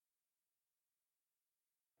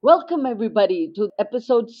Welcome, everybody, to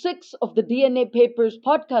episode 6 of the DNA Papers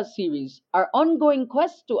podcast series, our ongoing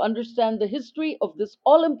quest to understand the history of this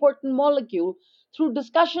all important molecule through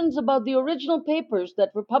discussions about the original papers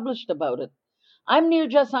that were published about it. I'm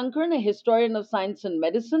Nirja Sankaran, a historian of science and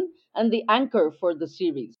medicine, and the anchor for the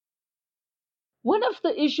series. One of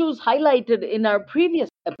the issues highlighted in our previous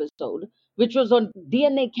episode, which was on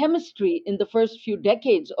DNA chemistry in the first few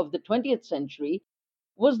decades of the 20th century,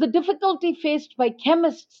 was the difficulty faced by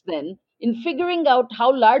chemists then in figuring out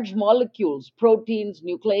how large molecules, proteins,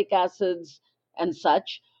 nucleic acids, and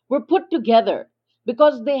such, were put together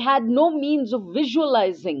because they had no means of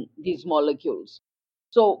visualizing these molecules.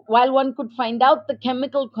 So, while one could find out the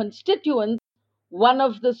chemical constituents, one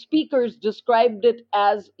of the speakers described it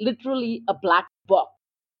as literally a black box.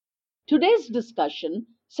 Today's discussion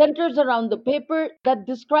centers around the paper that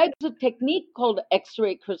describes a technique called X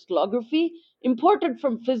ray crystallography, imported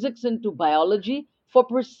from physics into biology for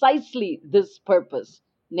precisely this purpose,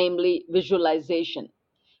 namely visualization.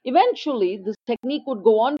 Eventually, this technique would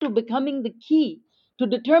go on to becoming the key to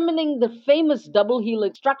determining the famous double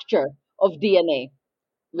helix structure of DNA,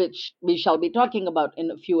 which we shall be talking about in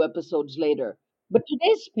a few episodes later. But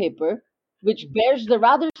today's paper, which bears the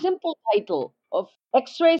rather simple title of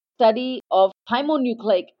X ray study of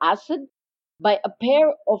thymonucleic acid by a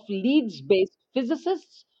pair of Leeds based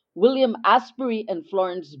physicists, William Astbury and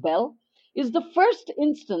Florence Bell, is the first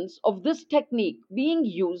instance of this technique being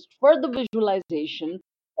used for the visualization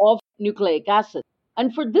of nucleic acid.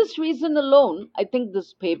 And for this reason alone, I think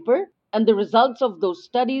this paper and the results of those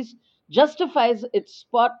studies justifies its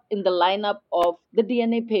spot in the lineup of the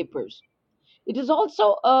DNA papers. It is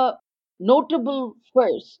also a notable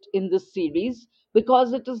first in this series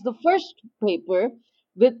because it is the first paper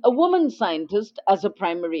with a woman scientist as a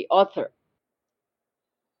primary author.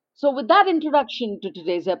 So, with that introduction to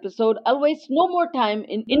today's episode, I'll waste no more time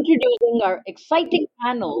in introducing our exciting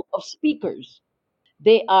panel of speakers.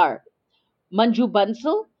 They are Manju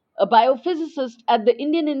Bansal, a biophysicist at the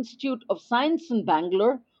Indian Institute of Science in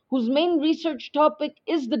Bangalore, whose main research topic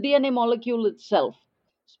is the DNA molecule itself.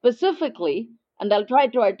 Specifically, and I'll try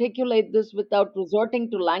to articulate this without resorting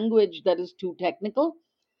to language that is too technical,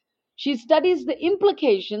 she studies the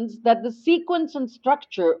implications that the sequence and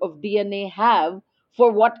structure of DNA have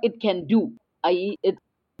for what it can do, i.e., its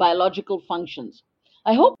biological functions.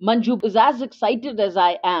 I hope Manju is as excited as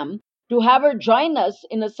I am to have her join us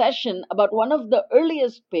in a session about one of the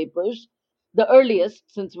earliest papers, the earliest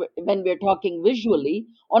since when we're talking visually,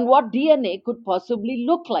 on what DNA could possibly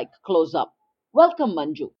look like close up. Welcome,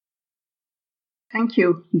 Manju. Thank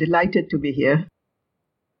you. Delighted to be here.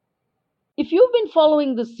 If you've been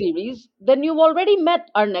following this series, then you've already met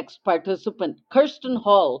our next participant, Kirsten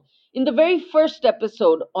Hall, in the very first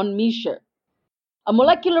episode on Meisher, a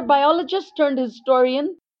molecular biologist turned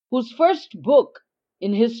historian whose first book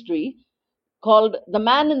in history, called The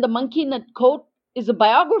Man in the Monkey Nut Coat, is a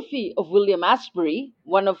biography of William Astbury,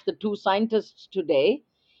 one of the two scientists today.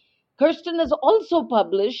 Kirsten has also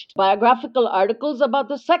published biographical articles about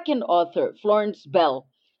the second author, Florence Bell.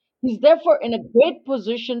 He's therefore in a great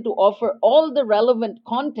position to offer all the relevant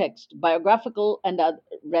context, biographical and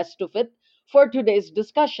rest of it, for today's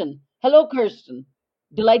discussion. Hello, Kirsten.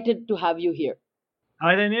 Delighted to have you here.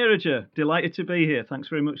 Hi there, Neeraj. Delighted to be here. Thanks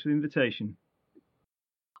very much for the invitation.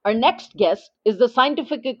 Our next guest is the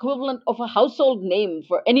scientific equivalent of a household name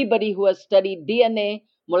for anybody who has studied DNA,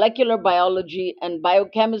 molecular biology, and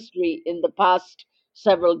biochemistry in the past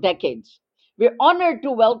several decades. We're honored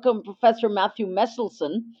to welcome Professor Matthew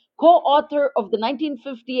Messelson, co-author of the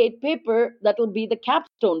 1958 paper that will be the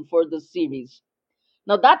capstone for this series.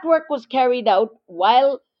 Now, that work was carried out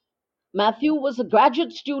while Matthew was a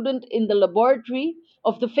graduate student in the laboratory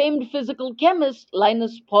of the famed physical chemist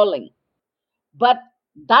Linus Pauling. But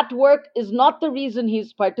that work is not the reason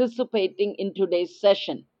he's participating in today's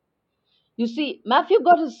session. You see, Matthew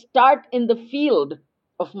got his start in the field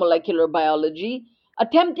of molecular biology,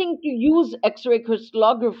 attempting to use X ray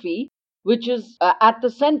crystallography, which is at the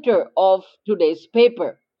center of today's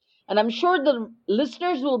paper. And I'm sure the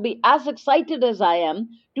listeners will be as excited as I am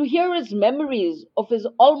to hear his memories of his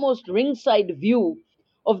almost ringside view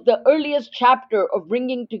of the earliest chapter of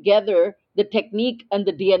bringing together the technique and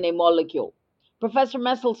the DNA molecule. Professor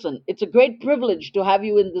Messelson, it's a great privilege to have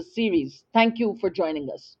you in this series. Thank you for joining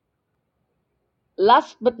us.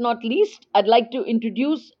 Last but not least, I'd like to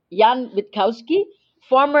introduce Jan Witkowski,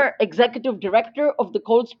 former executive director of the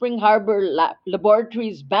Cold Spring Harbor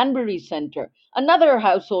Laboratories Banbury Center, another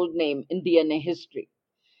household name in DNA history.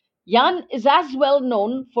 Jan is as well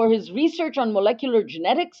known for his research on molecular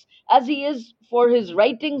genetics as he is for his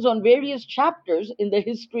writings on various chapters in the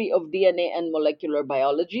history of DNA and molecular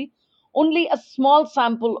biology, only a small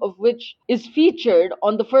sample of which is featured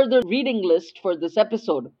on the further reading list for this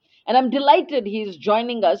episode. And I'm delighted he is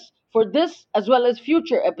joining us for this as well as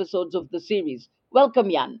future episodes of the series.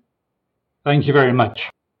 Welcome, Jan. Thank you very much.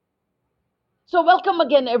 So, welcome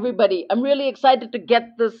again, everybody. I'm really excited to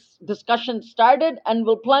get this discussion started and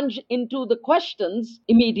we'll plunge into the questions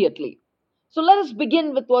immediately. So, let us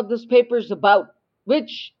begin with what this paper is about,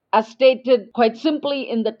 which, as stated quite simply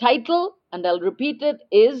in the title, and I'll repeat it,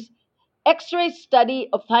 is X-ray study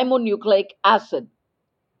of thymonucleic acid.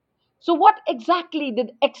 So, what exactly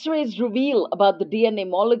did X-rays reveal about the DNA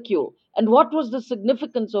molecule, and what was the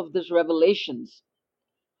significance of these revelations?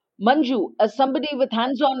 Manju, as somebody with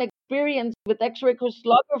hands on experience with X ray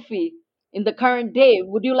crystallography in the current day,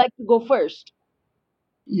 would you like to go first?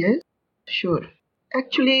 Yes, sure.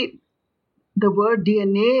 Actually, the word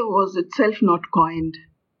DNA was itself not coined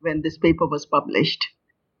when this paper was published.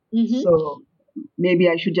 Mm-hmm. So maybe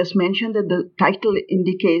I should just mention that the title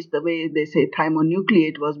indicates the way they say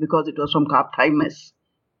thymonucleate was because it was from carp thymus.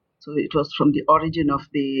 So it was from the origin of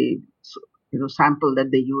the sample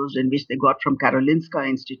that they used and which they got from Karolinska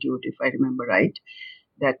Institute, if I remember right,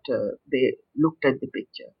 that they looked at the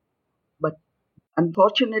picture. But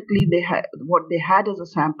unfortunately, what they had as a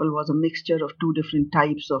sample was a mixture of two different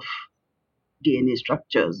types of DNA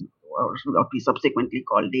structures, or what we subsequently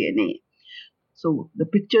call DNA. So the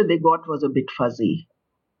picture they got was a bit fuzzy.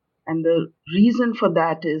 And the reason for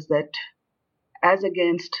that is that, as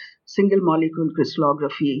against single molecule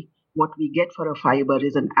crystallography, what we get for a fiber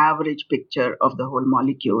is an average picture of the whole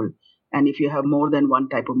molecule. And if you have more than one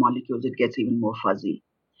type of molecules, it gets even more fuzzy.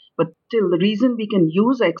 But still, the reason we can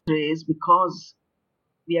use X rays because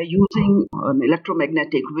we are using an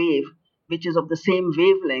electromagnetic wave which is of the same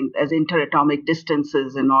wavelength as interatomic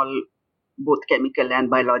distances in all both chemical and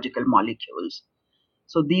biological molecules.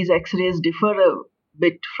 So these X-rays differ a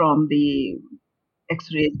bit from the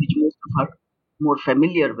X-rays which most of us are more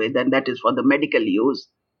familiar with, and that is for the medical use.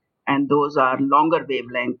 And those are longer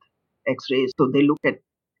wavelength X-rays, so they look at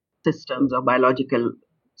systems or biological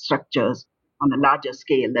structures on a larger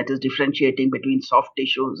scale, that is differentiating between soft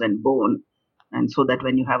tissues and bone, and so that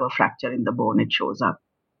when you have a fracture in the bone, it shows up.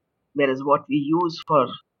 Whereas what we use for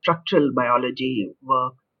structural biology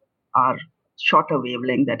work are shorter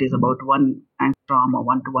wavelength, that is about 1 angstrom or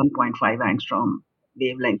 1 to 1.5 angstrom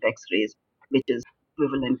wavelength X-rays, which is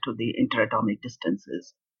equivalent to the interatomic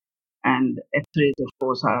distances. And X-rays, of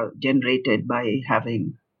course, are generated by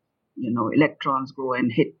having electrons go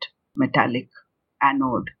and hit metallic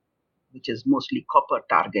anode, which is mostly copper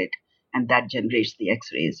target, and that generates the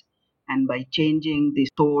X-rays. And by changing the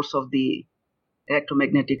source of the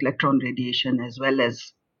electromagnetic electron radiation as well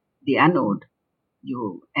as the anode,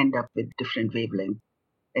 you end up with different wavelength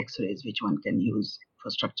X-rays, which one can use for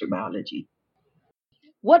structural biology.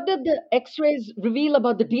 What did the X rays reveal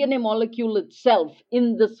about the DNA molecule itself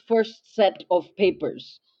in this first set of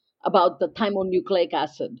papers about the thymonucleic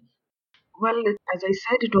acid? Well, as I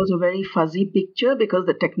said, it was a very fuzzy picture because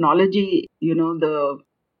the technology, the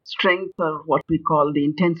strength or what we call the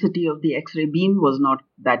intensity of the X-ray beam was not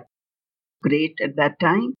that great at that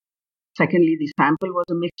time. Secondly, the sample was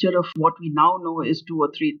a mixture of what we now know is two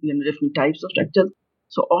or three different types of structures.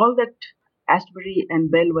 So all that Astbury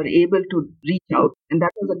and Bell were able to reach out, and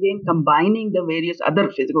that was again combining the various other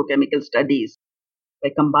physicochemical studies. By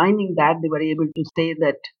combining that, they were able to say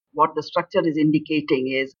that what the structure is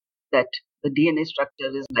indicating is that the DNA structure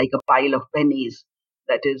is like a pile of pennies.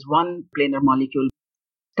 That is one planar molecule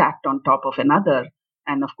stacked on top of another,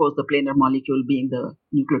 and of course, the planar molecule being the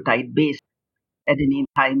nucleotide base adenine,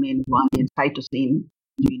 thymine, guanine, cytosine,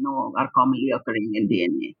 we know are commonly occurring in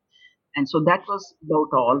DNA. And so that was about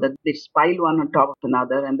all, that they pile one on top of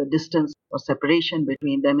another, and the distance or separation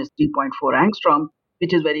between them is 3.4 angstrom,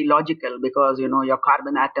 which is very logical because, your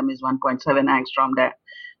carbon atom is 1.7 angstrom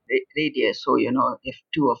radius. So, if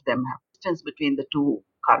two of them have distance between the two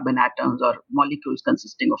carbon atoms or molecules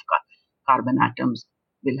consisting of carbon atoms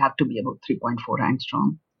will have to be about 3.4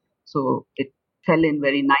 angstrom. So it fell in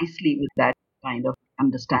very nicely with that kind of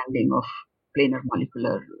understanding of planar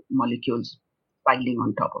molecular molecules piling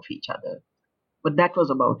on top of each other. But that was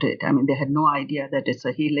about it. I mean, they had no idea that it's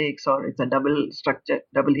a helix or it's a double structure,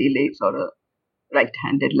 double helix or a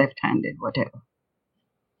right-handed, left-handed, whatever.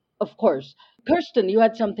 Of course. Kirsten, you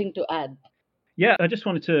had something to add. Yeah, I just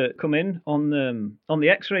wanted to come in on the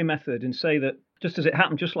X-ray method and say that just as it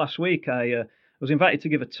happened just last week, I was invited to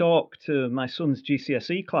give a talk to my son's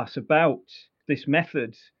GCSE class about this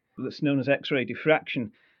method that's known as X-ray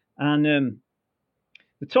diffraction. And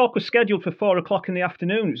the talk was scheduled for 4 o'clock in the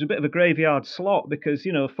afternoon. It was a bit of a graveyard slot because,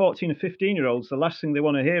 14 or 15-year-olds, the last thing they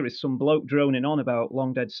want to hear is some bloke droning on about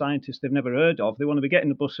long dead scientists they've never heard of. They want to be getting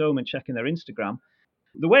the bus home and checking their Instagram.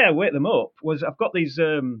 The way I wake them up was I've got these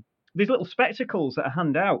little spectacles that I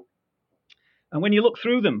hand out. And when you look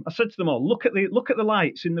through them, I said to them all, look at the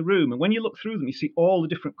lights in the room. And when you look through them, you see all the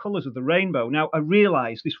different colours of the rainbow. Now, I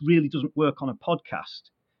realise this really doesn't work on a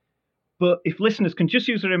podcast. But if listeners can just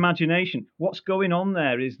use their imagination, what's going on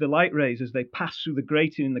there is the light rays, as they pass through the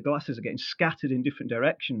grating in the glasses, are getting scattered in different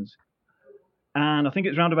directions. And I think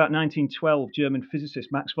it's around about 1912, German physicist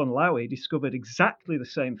Max von Laue discovered exactly the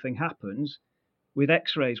same thing happens with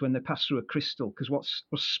X-rays when they pass through a crystal. Because what's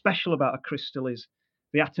special about a crystal is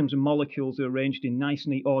the atoms and molecules are arranged in nice,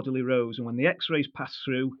 neat, orderly rows. And when the X-rays pass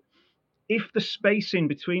through, if the spacing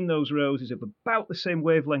between those rows is of about the same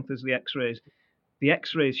wavelength as the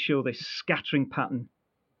X-rays show this scattering pattern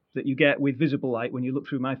that you get with visible light when you look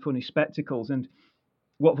through my funny spectacles. And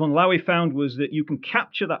what von Laue found was that you can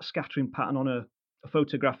capture that scattering pattern on a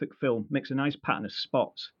photographic film, makes a nice pattern of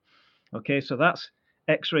spots. Okay, so that's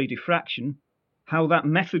X-ray diffraction. How that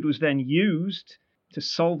method was then used to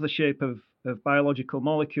solve the shape of biological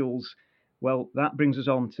molecules, well, that brings us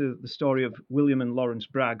on to the story of William and Lawrence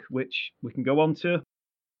Bragg, which we can go on to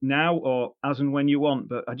now or as and when you want.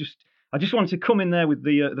 But I just wanted to come in there with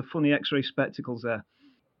the funny X-ray spectacles there.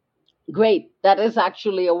 Great. That is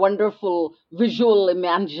actually a wonderful visual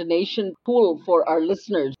imagination tool for our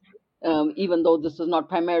listeners, even though this is not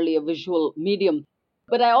primarily a visual medium.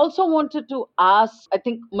 But I also wanted to ask, I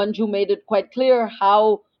think Manju made it quite clear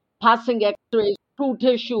how passing X rays through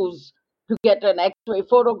tissues to get an X ray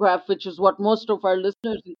photograph, which is what most of our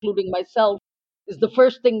listeners, including myself, is the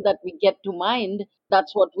first thing that we get to mind.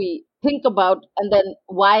 That's what we think about, and then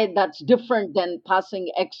why that's different than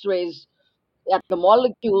passing X rays at the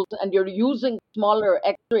molecules, and you're using smaller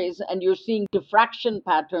x-rays and you're seeing diffraction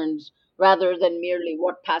patterns rather than merely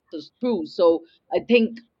what passes through. So I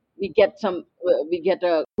think we get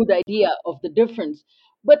a good idea of the difference.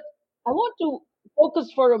 But I want to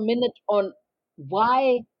focus for a minute on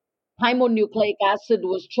why thymonucleic acid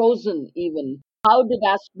was chosen even. How did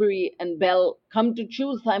Astbury and Bell come to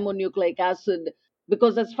choose thymonucleic acid?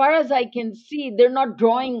 Because as far as I can see, they're not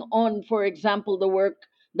drawing on, for example, the work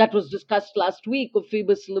that was discussed last week of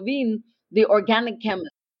Phoebus Levine, the organic chemist.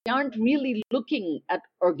 They aren't really looking at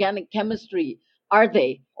organic chemistry, are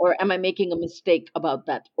they? Or am I making a mistake about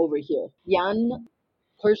that over here? Jan,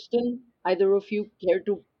 Kirsten, either of you care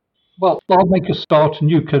to? Well, I'll make a start and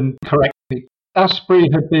you can correct me. Astbury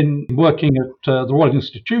had been working at the Royal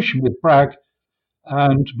Institution with Bragg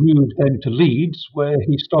and moved then to Leeds, where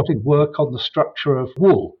he started work on the structure of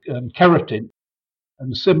wool and keratin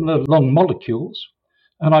and similar long molecules.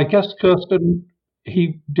 And I guess, Kirsten,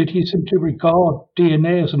 he simply regard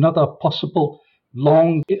DNA as another possible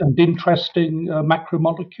long and interesting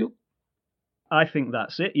macromolecule? I think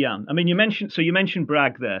that's it, Jan. I mean, you mentioned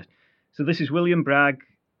Bragg there. So this is William Bragg,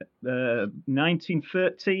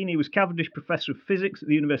 1913. He was Cavendish Professor of Physics at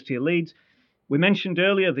the University of Leeds. We mentioned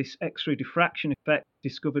earlier this X-ray diffraction effect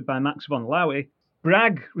discovered by Max von Laue.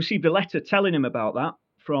 Bragg received a letter telling him about that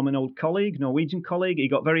from an old colleague, Norwegian colleague. He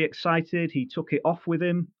got very excited. He took it off with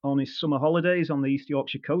him on his summer holidays on the East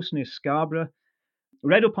Yorkshire coast near Scarborough.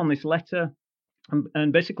 Read up on this letter,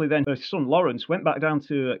 and basically then his son Lawrence went back down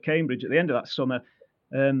to Cambridge at the end of that summer,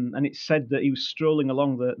 and it said that he was strolling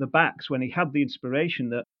along the backs when he had the inspiration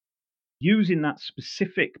that using that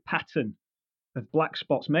specific pattern of black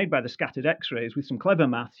spots made by the scattered X-rays with some clever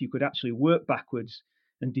maths, you could actually work backwards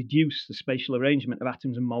and deduce the spatial arrangement of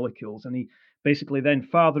atoms and molecules. And he basically then,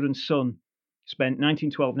 father and son, spent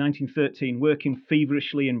 1912, 1913 working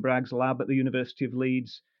feverishly in Bragg's lab at the University of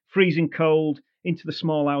Leeds, freezing cold into the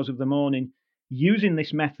small hours of the morning, using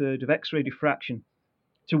this method of X-ray diffraction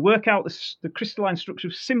to work out the crystalline structure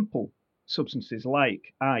of simple substances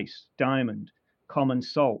like ice, diamond, common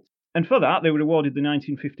salt. And for that, they were awarded the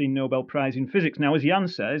 1915 Nobel Prize in Physics. Now, as Jan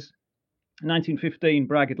says, 1915,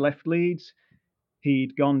 Bragg had left Leeds.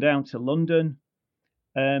 He'd gone down to London.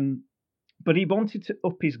 But he wanted to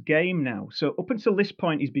up his game now. So up until this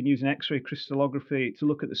point, he's been using X-ray crystallography to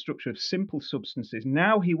look at the structure of simple substances.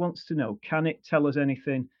 Now he wants to know, can it tell us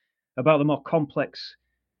anything about the more complex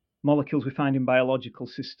molecules we find in biological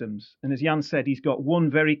systems? And as Jan said, he's got one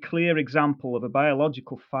very clear example of a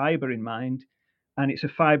biological fiber in mind, and it's a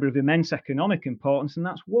fiber of immense economic importance, and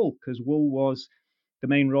that's wool, because wool was the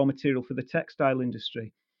main raw material for the textile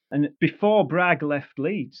industry. And before Bragg left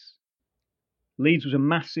Leeds, Leeds was a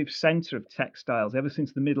massive centre of textiles. Ever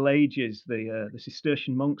since the Middle Ages, the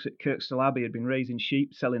Cistercian monks at Kirkstall Abbey had been raising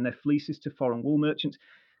sheep, selling their fleeces to foreign wool merchants.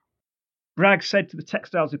 Bragg said to the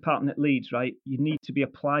textiles department at Leeds, right, you need to be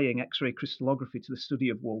applying X-ray crystallography to the study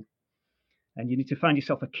of wool. And you need to find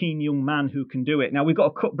yourself a keen young man who can do it. Now, we've got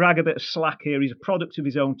to cut Bragg a bit of slack here. He's a product of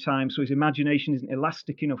his own time, so his imagination isn't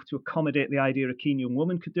elastic enough to accommodate the idea a keen young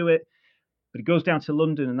woman could do it. But he goes down to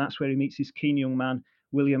London, and that's where he meets his keen young man,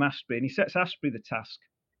 William Astbury. And he sets Astbury the task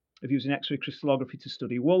of using X-ray crystallography to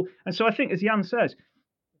study wool. And so I think, as Jan says,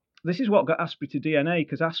 this is what got Astbury to DNA,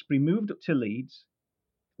 because Astbury moved up to Leeds.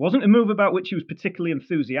 It wasn't a move about which he was particularly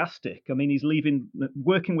enthusiastic. I mean, he's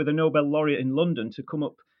working with a Nobel laureate in London to come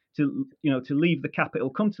up to leave the capital,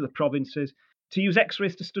 come to the provinces, to use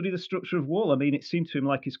X-rays to study the structure of wool. I mean, it seemed to him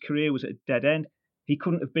like his career was at a dead end. He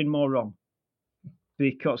couldn't have been more wrong,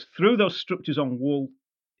 because through those structures on wool,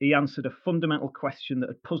 he answered a fundamental question that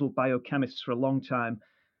had puzzled biochemists for a long time,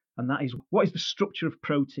 and that is, what is the structure of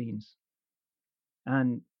proteins?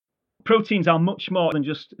 And proteins are much more than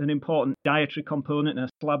just an important dietary component and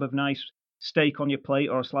a slab of nice steak on your plate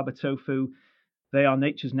or a slab of tofu. They are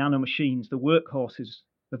nature's nanomachines, the workhorses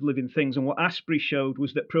of living things. And what Astbury showed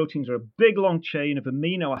was that proteins are a big long chain of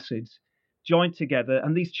amino acids joined together,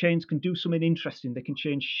 and these chains can do something interesting. They can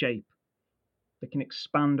change shape, they can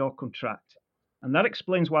expand or contract. And that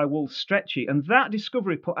explains why wool's stretchy. And that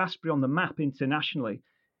discovery put Astbury on the map internationally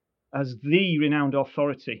as the renowned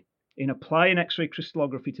authority in applying X-ray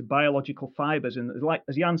crystallography to biological fibers. And like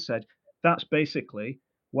as Jan said, that's basically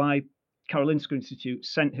why Karolinska Institute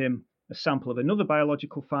sent him a sample of another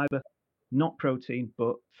biological fiber, not protein,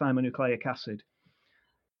 but thermonucleic acid.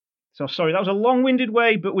 So sorry, that was a long-winded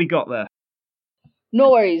way, but we got there.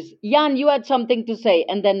 No worries. Jan, you had something to say,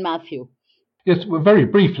 and then Matthew. Yes, well, very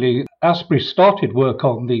briefly, Astbury started work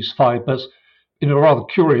on these fibres in a rather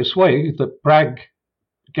curious way, that Bragg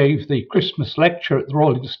gave the Christmas lecture at the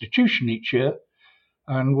Royal Institution each year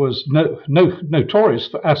and was notorious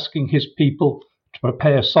for asking his people to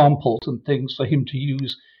prepare samples and things for him to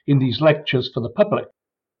use in these lectures for the public.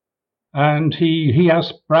 And he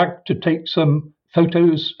asked Bragg to take some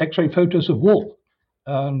photos, X-ray photos of wool.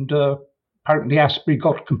 And apparently Astbury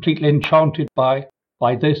got completely enchanted by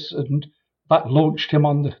this, and that launched him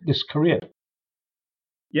on this career.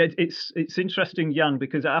 Yeah, it's interesting, Jan,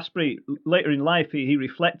 because Astbury, later in life, he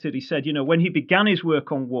reflected, he said, when he began his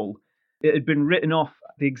work on wool, it had been written off,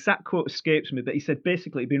 the exact quote escapes me, but he said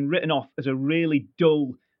basically it had been written off as a really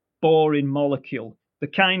dull, boring molecule, the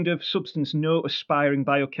kind of substance no aspiring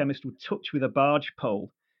biochemist would touch with a barge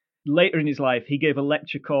pole. Later in his life, he gave a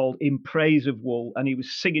lecture called In Praise of Wool, and he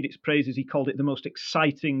was singing its praises. He called it the most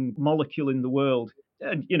exciting molecule in the world.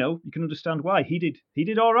 And, you can understand why. He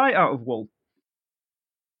did all right out of wool.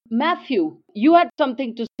 Matthew, you had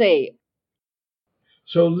something to say.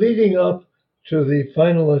 So leading up to the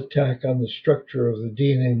final attack on the structure of the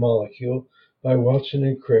DNA molecule by Watson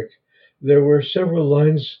and Crick, there were several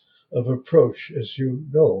lines of approach, as you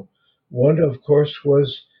know. One, of course,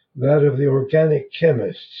 was that of the organic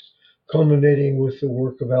chemists, culminating with the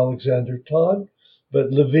work of Alexander Todd,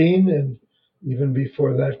 but Levine, and even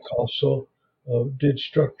before that, also did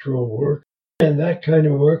structural work. And that kind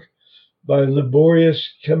of work by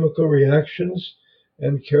laborious chemical reactions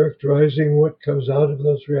and characterizing what comes out of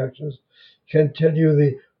those reactions can tell you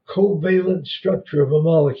the covalent structure of a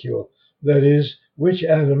molecule, that is, which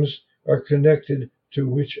atoms are connected to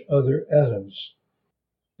which other atoms.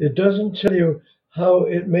 It doesn't tell you how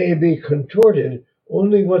it may be contorted,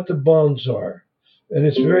 only what the bonds are. And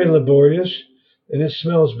it's very laborious, and it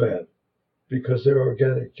smells bad because they're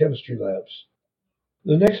organic chemistry labs.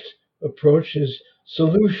 The next approach is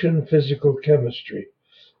solution physical chemistry.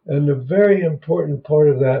 And a very important part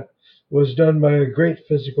of that was done by a great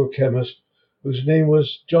physical chemist whose name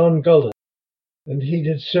was John Gulden. And he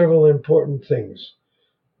did several important things.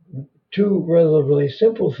 Two relatively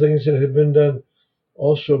simple things that had been done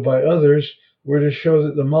also by others were to show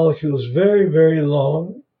that the molecule is very, very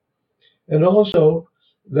long, and also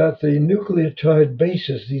that the nucleotide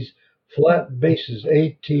bases, these flat bases,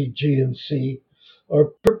 A, T, G, and C, are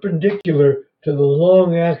perpendicular to the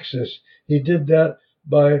long axis. He did that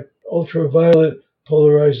by ultraviolet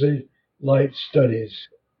polarized light studies.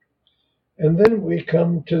 And then we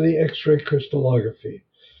come to the X-ray crystallography.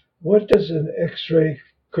 What does an X-ray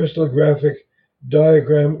crystallographic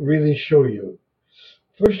diagram really show you?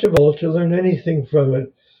 First of all, to learn anything from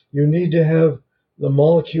it, you need to have the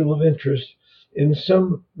molecule of interest in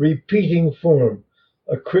some repeating form.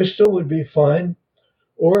 A crystal would be fine,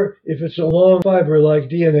 or if it's a long fiber like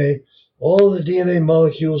DNA, all the DNA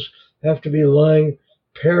molecules have to be lying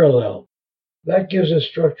parallel. That gives a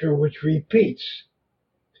structure which repeats.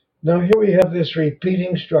 Now here we have this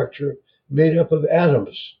repeating structure made up of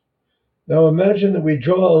atoms. Now imagine that we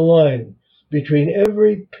draw a line between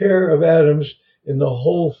every pair of atoms in the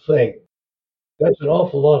whole thing. That's an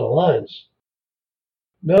awful lot of lines.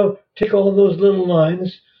 Now take all those little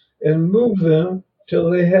lines and move them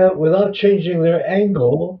till they have, without changing their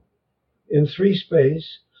angle in three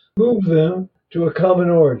space, move them to a common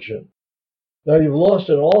origin. Now you've lost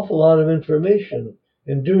an awful lot of information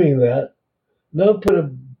in doing that. Now put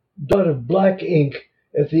a dot of black ink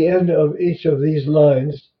at the end of each of these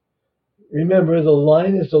lines. Remember, the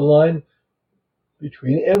line is the line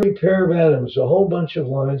between every pair of atoms, a whole bunch of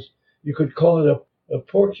lines. You could call it a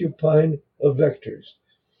porcupine of vectors.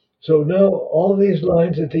 So now all these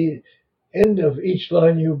lines, at the end of each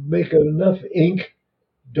line, you make enough ink,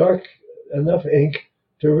 dark enough ink,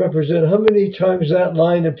 to represent how many times that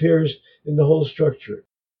line appears in the whole structure.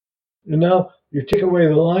 And now you take away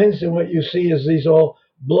the lines, and what you see is these all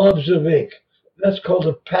blobs of ink. That's called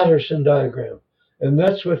a Patterson diagram. And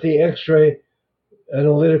that's what the X-ray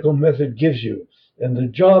analytical method gives you. And the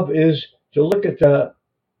job is to look at that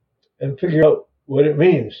and figure out what it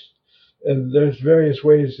means. And there's various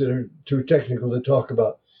ways that are too technical to talk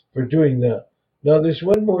about for doing that. Now, there's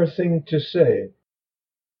one more thing to say,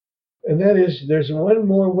 and that is there's one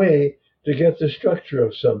more way to get the structure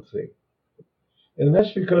of something. And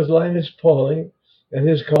that's because Linus Pauling and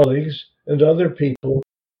his colleagues and other people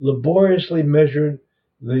laboriously measured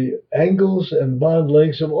the angles and bond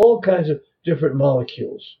lengths of all kinds of different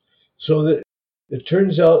molecules. So that it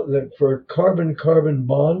turns out that for a carbon-carbon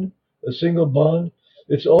bond, a single bond,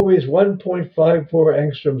 it's always 1.54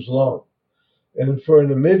 angstroms long. And for an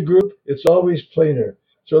amide group, it's always planar.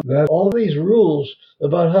 So that all these rules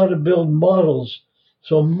about how to build models.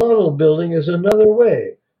 So model building is another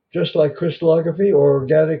way, just like crystallography or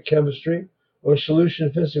organic chemistry or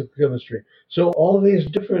solution physical chemistry. So all these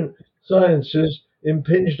different sciences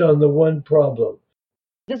impinged on the one problem.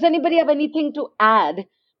 Does anybody have anything to add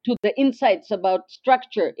to the insights about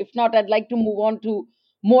structure? If not, I'd like to move on to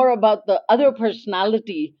more about the other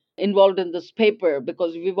personality involved in this paper,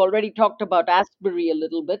 because we've already talked about Astbury a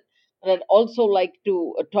little bit. But I'd also like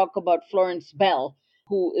to talk about Florence Bell,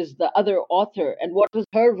 who is the other author, and what was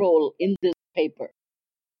her role in this paper.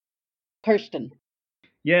 Kirsten.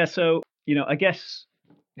 Yeah, so I guess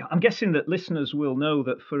I'm guessing that listeners will know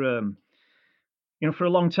that for a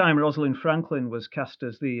long time, Rosalind Franklin was cast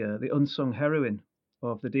as the unsung heroine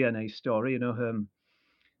of the DNA story.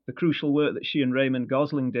 The crucial work that she and Raymond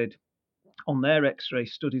Gosling did on their X-ray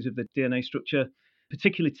studies of the DNA structure,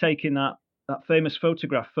 particularly taking that famous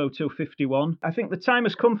photograph, Photo 51. I think the time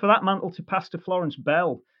has come for that mantle to pass to Florence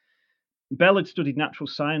Bell. Bell had studied natural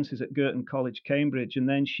sciences at Girton College, Cambridge, and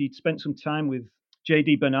then she'd spent some time with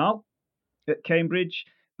J.D. Bernal at Cambridge.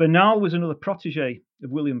 Bernal was another protege of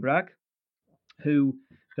William Bragg, who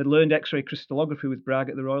had learned X-ray crystallography with Bragg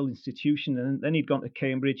at the Royal Institution, and then he'd gone to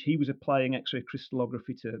Cambridge. He was applying X-ray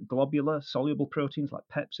crystallography to globular, soluble proteins like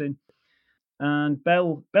pepsin. And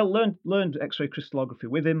Bell learned X-ray crystallography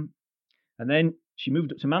with him, and then she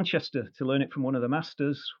moved up to Manchester to learn it from one of the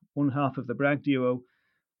masters, one half of the Bragg duo,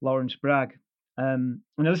 Lawrence Bragg.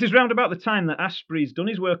 This is round about the time that Astbury's done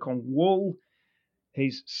his work on wool.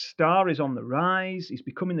 His star is on the rise. He's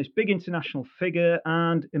becoming this big international figure,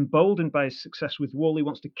 and emboldened by his success with wool, he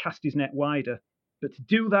wants to cast his net wider. But to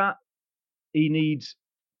do that, he needs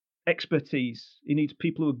expertise. He needs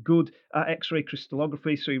people who are good at X-ray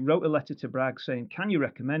crystallography. So he wrote a letter to Bragg saying, "Can you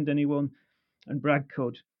recommend anyone?" And Bragg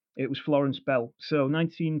could. It was Florence Bell. So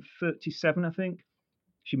 1937, I think,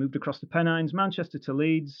 she moved across the Pennines, Manchester to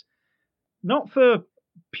Leeds, not for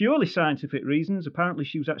purely scientific reasons. Apparently,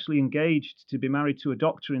 she was actually engaged to be married to a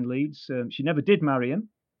doctor in Leeds. She never did marry him.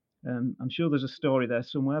 I'm sure there's a story there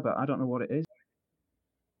somewhere, but I don't know what it is.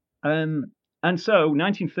 And so,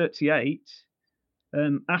 1938,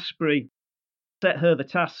 Astbury set her the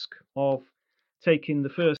task of taking the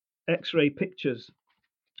first X-ray pictures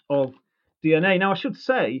of DNA. Now, I should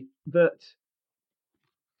say that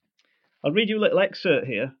I'll read you a little excerpt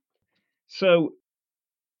here. So,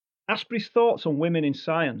 Astbury's thoughts on women in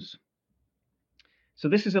science. So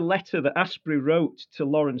this is a letter that Astbury wrote to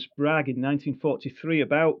Lawrence Bragg in 1943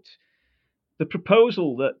 about the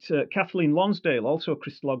proposal that Kathleen Lonsdale, also a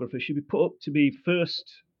crystallographer, should be put up to be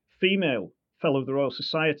first female Fellow of the Royal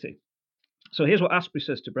Society. So here's what Astbury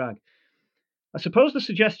says to Bragg. "I suppose the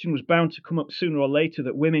suggestion was bound to come up sooner or later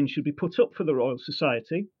that women should be put up for the Royal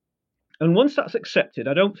Society. And once that's accepted,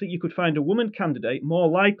 I don't think you could find a woman candidate more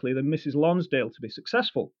likely than Mrs. Lonsdale to be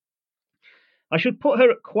successful. I should put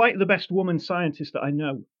her at quite the best woman scientist that I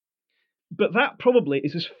know. But that probably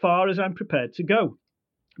is as far as I'm prepared to go.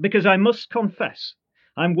 Because I must confess,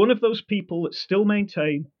 I'm one of those people that still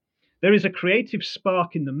maintain there is a creative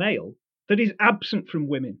spark in the male that is absent from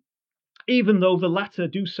women. even though the latter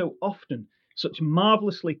do so often such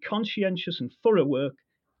marvellously conscientious and thorough work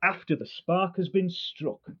after the spark has been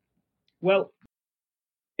struck. Well,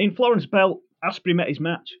 in Florence Bell, Astbury met his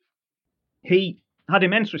match. He had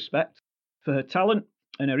immense respect for her talent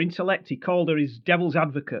and her intellect. He called her his devil's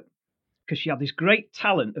advocate because she had this great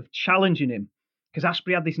talent of challenging him. Because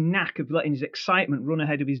Astbury had this knack of letting his excitement run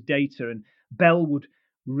ahead of his data, and Bell would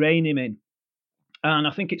rein him in. And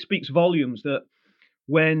I think it speaks volumes that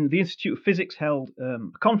when the Institute of Physics held a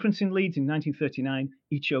conference in Leeds in 1939,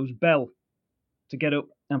 he chose Bell to get up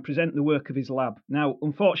and present the work of his lab. Now,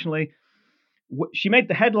 unfortunately, she made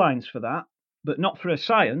the headlines for that, but not for her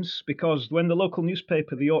science, because when the local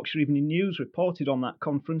newspaper, the Yorkshire Evening News, reported on that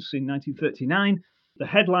conference in 1939, the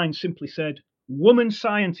headline simply said, "Woman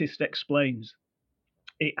scientist explains."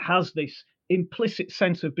 It has this implicit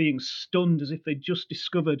sense of being stunned as if they'd just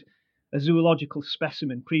discovered a zoological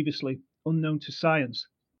specimen previously unknown to science.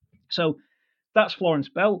 So that's Florence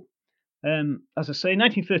Bell. As I say, in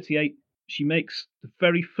 1938, she makes the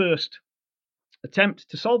very first attempt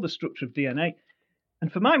to solve the structure of DNA.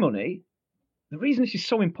 And for my money, the reason this is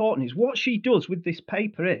so important is what she does with this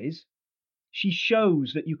paper is she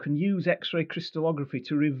shows that you can use X-ray crystallography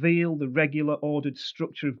to reveal the regular ordered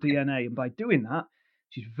structure of DNA. And by doing that,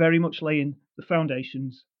 she's very much laying the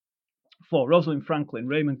foundations for Rosalind Franklin,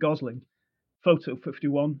 Raymond Gosling, Photo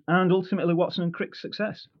 51, and ultimately Watson and Crick's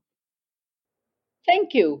success.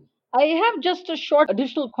 Thank you. I have just a short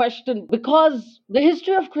additional question because the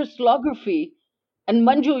history of crystallography, and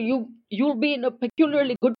Manju, you'll be in a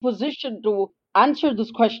peculiarly good position to answer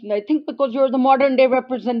this question. I think because you're the modern day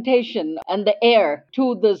representation and the heir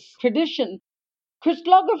to this tradition.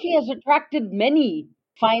 Crystallography has attracted many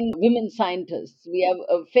fine women scientists. We have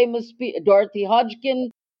a famous Dorothy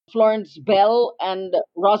Hodgkin, Florence Bell, and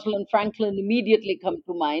Rosalind Franklin immediately come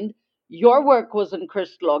to mind. Your work was in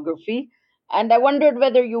crystallography, and I wondered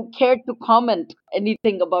whether you cared to comment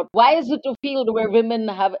anything about why is it a field where women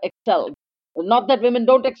have excelled? Not that women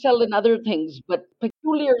don't excel in other things, but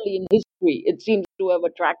peculiarly in history, it seems to have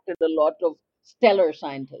attracted a lot of stellar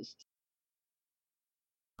scientists.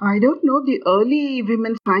 I don't know the early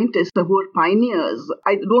women scientists who were pioneers.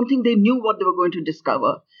 I don't think they knew what they were going to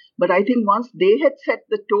discover. But I think once they had set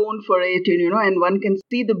the tone for it, and one can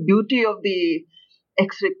see the beauty of the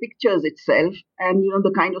X-ray pictures itself, and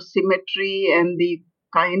the kind of symmetry and the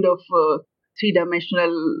kind of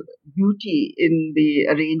three-dimensional beauty in the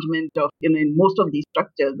arrangement of in most of these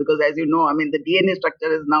structures. Because as you know, I mean, the DNA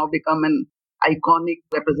structure has now become an iconic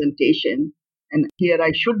representation. And here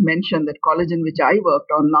I should mention that college in which I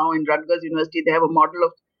worked on now in Rutgers University, they have a model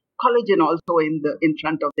of collagen also in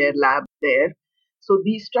front of their lab there. So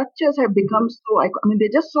these structures have become so, I mean,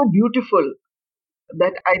 they're just so beautiful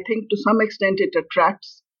that I think to some extent it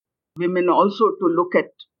attracts women also to look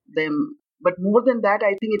at them. But more than that,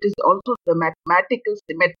 I think it is also the mathematical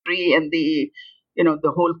symmetry and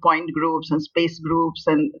the whole point groups and space groups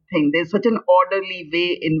and thing. There's such an orderly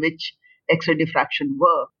way in which X-ray diffraction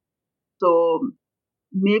works. So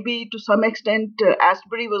maybe to some extent,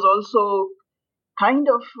 Astbury was also kind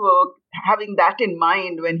of having that in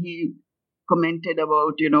mind when he commented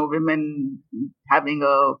about women having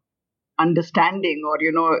a understanding or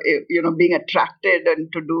being attracted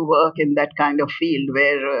and to do work in that kind of field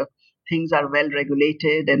where things are well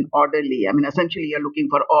regulated and orderly. I mean, essentially, you're looking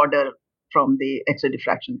for order from the X-ray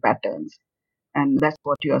diffraction patterns, and that's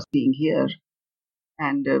what you are seeing here.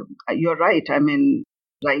 And you're right. I mean,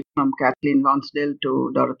 right from Kathleen Lonsdale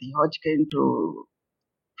to Dorothy Hodgkin to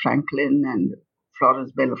Franklin and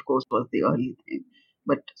Florence Bell, of course, was the early thing.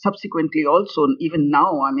 But subsequently, also, even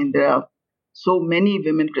now, I mean, there are so many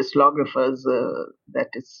women crystallographers that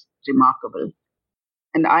is remarkable.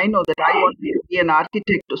 And I know that I wanted to be an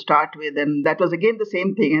architect to start with, and that was again the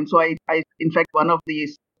same thing. And so in fact, one of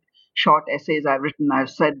these short essays I've written, I've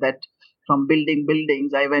said that from building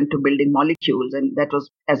buildings, I went to building molecules. And that was,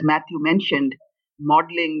 as Matthew mentioned,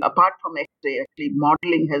 modeling, apart from X-ray, actually,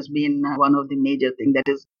 modeling has been one of the major things.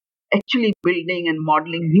 That is actually building and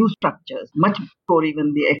modeling new structures, much before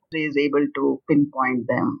even the X-ray is able to pinpoint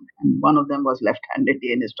them. And one of them was left-handed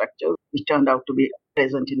DNA structure, which turned out to be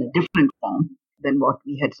present in a different form than what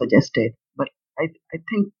we had suggested. But I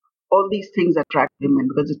think all these things attract women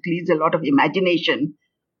because it leaves a lot of imagination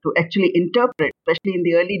to actually interpret, especially in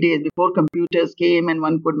the early days before computers came and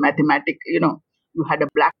one could mathematically, you had a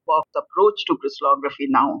black box approach to crystallography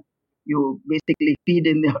now. You basically feed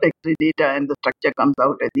in the X-ray data and the structure comes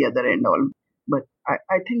out at the other end. All. But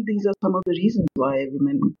I think these are some of the reasons why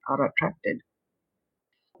women are attracted.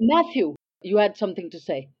 Matthew, you had something to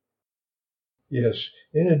say. Yes.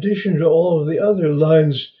 In addition to all of the other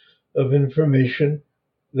lines of information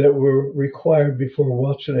that were required before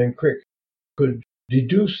Watson and Crick could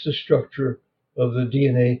deduce the structure of the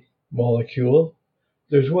DNA molecule.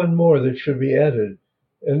 There's one more that should be added,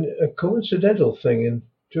 and a coincidental thing in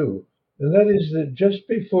too, and that is that just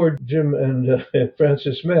before Jim and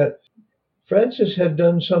Francis met, Francis had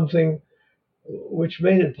done something which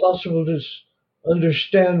made it possible to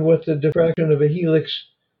understand what the diffraction of a helix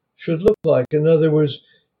should look like. In other words,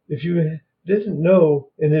 if you didn't know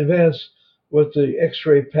in advance what the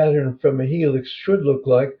X-ray pattern from a helix should look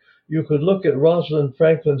like, you could look at Rosalind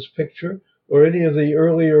Franklin's picture or any of the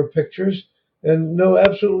earlier pictures and know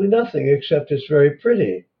absolutely nothing except it's very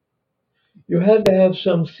pretty. You had to have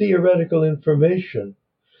some theoretical information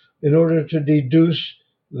in order to deduce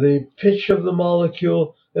the pitch of the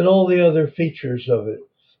molecule and all the other features of it.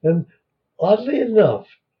 And oddly enough,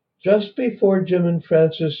 just before Jim and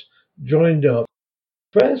Francis joined up,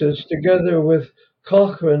 Francis, together with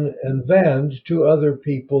Cochrane and Vand, two other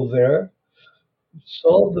people there,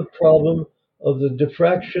 solved the problem of the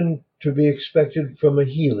diffraction to be expected from a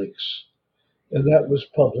helix. And that was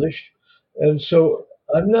published. And so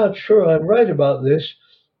I'm not sure I'm right about this,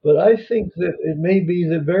 but I think that it may be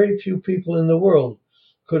that very few people in the world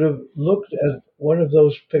could have looked at one of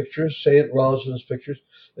those pictures, say at Rosalind's pictures,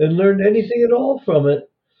 and learned anything at all from it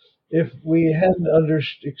if we hadn't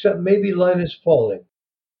understood, except maybe Linus Pauling.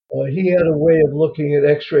 He had a way of looking at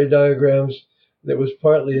X-ray diagrams that was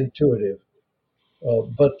partly intuitive,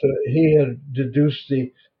 but he had deduced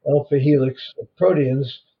the alpha helix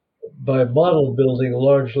proteins by model building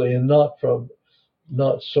largely, and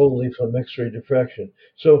not solely from X-ray diffraction.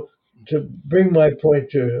 So to bring my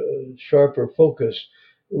point to sharper focus,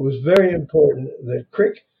 it was very important that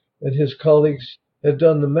Crick and his colleagues had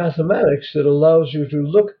done the mathematics that allows you to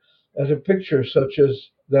look at a picture such as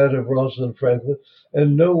that of Rosalind Franklin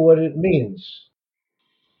and know what it means.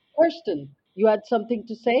 Kirsten, you had something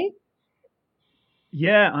to say?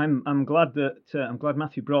 Yeah, I'm glad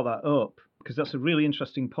Matthew brought that up because that's a really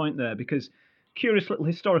interesting point there. Because curious little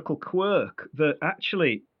historical quirk that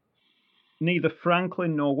actually neither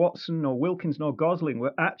Franklin nor Watson nor Wilkins nor Gosling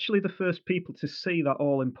were actually the first people to see that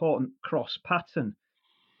all important cross pattern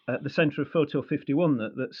at the center of photo 51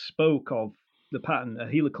 that spoke of the pattern a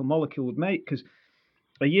helical molecule would make. Because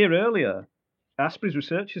a year earlier, Astbury's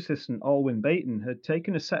research assistant, Alwyn Baton, had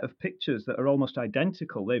taken a set of pictures that are almost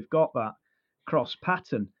identical. They've got that cross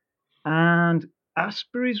pattern. And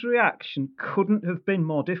Astbury's reaction couldn't have been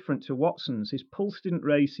more different to Watson's. His pulse didn't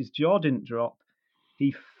race, his jaw didn't drop.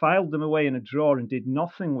 He filed them away in a drawer and did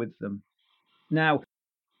nothing with them. Now,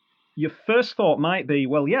 your first thought might be,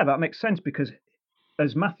 well, yeah, that makes sense because,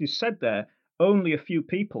 as Matthew said there, only a few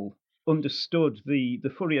people understood the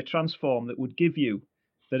Fourier transform that would give you,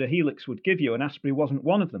 that a helix would give you, and Astbury wasn't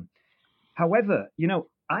one of them. However,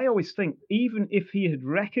 I always think even if he had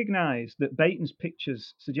recognized that Baton's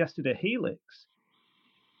pictures suggested a helix,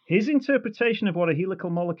 his interpretation of what a helical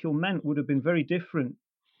molecule meant would have been very different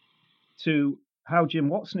to how Jim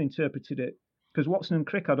Watson interpreted it, because Watson and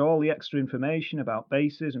Crick had all the extra information about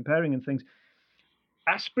bases and pairing and things.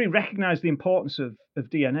 Astbury recognized the importance of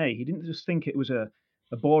DNA. He didn't just think it was a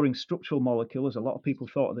boring structural molecule, as a lot of people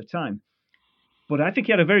thought at the time. But I think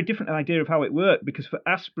he had a very different idea of how it worked, because for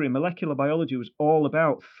Astbury, molecular biology was all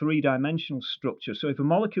about three-dimensional structure. So if a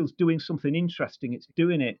molecule's doing something interesting, it's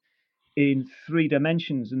doing it in 3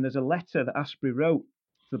 dimensions. And there's a letter that Astbury wrote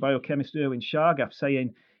to the biochemist Erwin Chargaff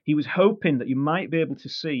saying he was hoping that you might be able to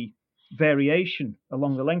see variation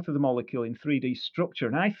along the length of the molecule in 3D structure.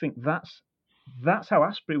 And I think that's how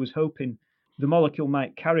Astbury was hoping the molecule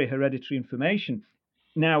might carry hereditary information.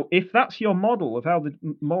 Now, if that's your model of how the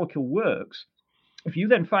molecule works, if you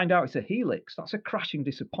then find out it's a helix, that's a crashing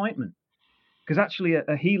disappointment. Because actually,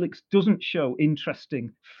 a helix doesn't show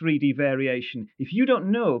interesting 3D variation. If you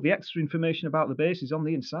don't know the extra information about the bases on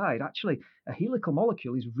the inside, actually, a helical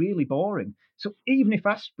molecule is really boring. So even if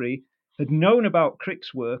Astbury had known about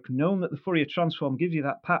Crick's work, known that the Fourier transform gives you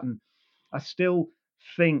that pattern, I still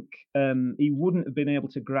think he wouldn't have been able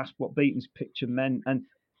to grasp what Baton's picture meant. And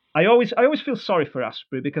I always feel sorry for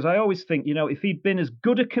Astbury because I always think, if he'd been as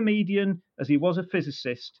good a comedian as he was a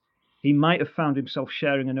physicist, he might have found himself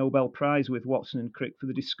sharing a Nobel Prize with Watson and Crick for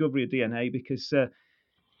the discovery of DNA because,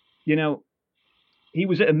 he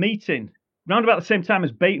was at a meeting round about the same time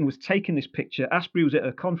as Baton was taking this picture. Astbury was at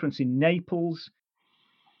a conference in Naples.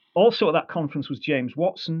 Also at that conference was James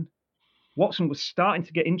Watson. Watson was starting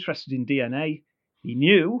to get interested in DNA. He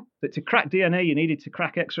knew that to crack DNA, you needed to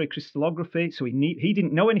crack X-ray crystallography. So he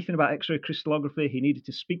didn't know anything about X-ray crystallography. He needed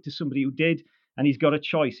to speak to somebody who did, and he's got a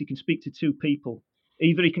choice. He can speak to two people.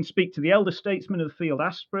 Either he can speak to the elder statesman of the field,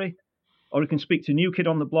 Astbury, or he can speak to new kid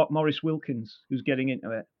on the block, Maurice Wilkins, who's getting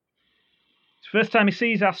into it. It's the first time he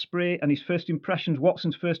sees Astbury, and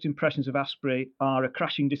Watson's first impressions of Astbury are a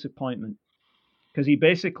crashing disappointment, because he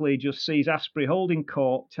basically just sees Astbury holding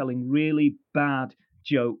court, telling really bad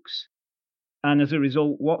jokes. And as a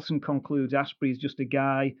result, Watson concludes Astbury is just a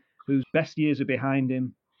guy whose best years are behind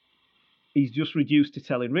him. He's just reduced to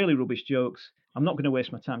telling really rubbish jokes. I'm not going to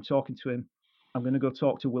waste my time talking to him. I'm going to go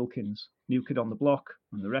talk to Wilkins, new kid on the block,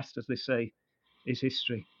 and the rest, as they say, is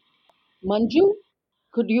history. Manju,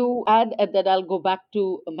 could you add that I'll go back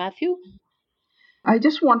to Matthew? I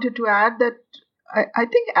just wanted to add that I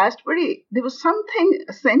think Astbury, there was something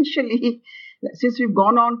essentially, since we've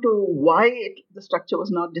gone on to why the structure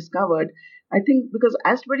was not discovered, I think because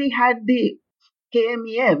Astbury had the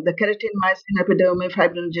KMEF, the keratin myosin epidermal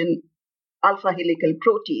fibrinogen alpha helical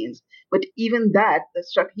proteins, but even that,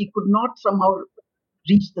 he could not somehow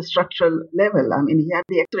reach the structural level. I mean, he had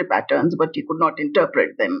the X-ray patterns, but he could not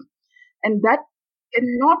interpret them. And that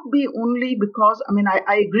cannot be only because, I mean,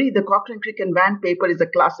 I agree the Cochrane, Crick and Van paper is a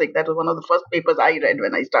classic. That was one of the first papers I read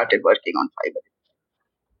when I started working on fiber.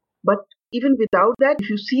 But even without that, if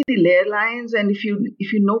you see the layer lines and if you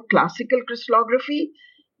know classical crystallography,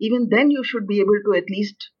 even then you should be able to at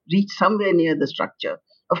least reach somewhere near the structure.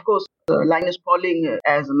 Of course, Linus Pauling,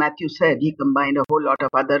 as Matthew said, he combined a whole lot of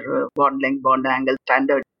other bond length, bond angle,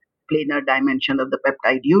 standard planar dimension of the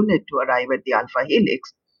peptide unit to arrive at the alpha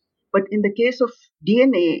helix. But in the case of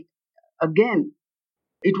DNA, again,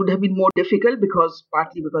 it would have been more difficult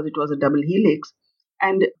partly because it was a double helix.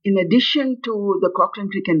 And in addition to the Cochrane,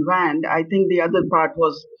 Crick and Van, I think the other part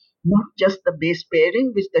was not just the base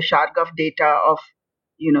pairing, which the Shargaf data of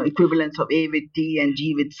equivalence of A with T and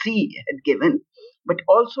G with C had given, but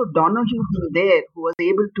also Donoghue being there, who was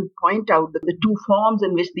able to point out the two forms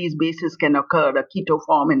in which these bases can occur, a keto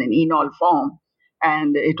form and an enol form.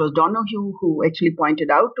 And it was Donoghue who actually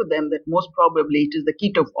pointed out to them that most probably it is the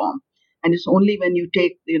keto form. And it's only when you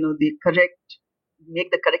take,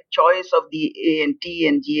 make the correct choice of the A and T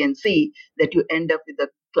and G and C that you end up with the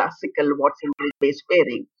classical Watson-Crick base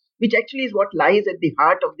pairing, which actually is what lies at the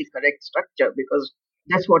heart of the correct structure, because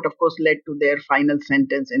that's what, of course, led to their final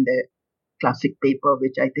sentence in their classic paper,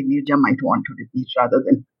 which I think Nirja might want to repeat rather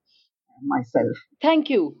than myself. Thank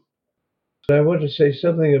you. I want to say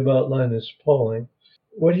something about Linus Pauling.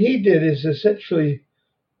 What he did is essentially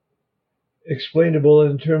explainable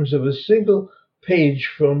in terms of a single page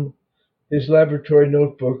from his laboratory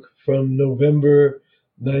notebook from November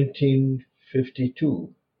 1952.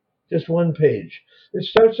 Just one page. It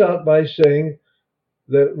starts out by saying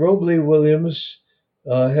that Robley Williams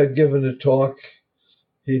had given a talk.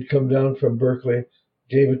 He'd come down from Berkeley,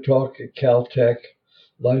 gave a talk at Caltech.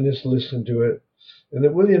 Linus listened to it. And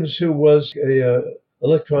that Williams, who was an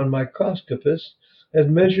electron microscopist, had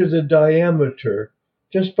measured the diameter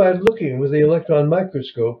just by looking with the electron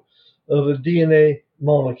microscope of a DNA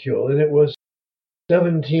molecule, and it was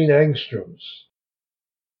 17 angstroms.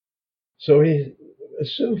 So he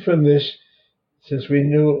assumed from this, since we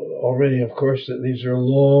knew already, of course, that these are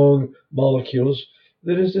long molecules,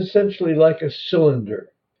 that it's essentially like a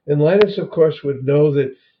cylinder. And Linus, of course, would know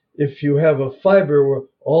that if you have a fiber where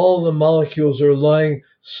all the molecules are lying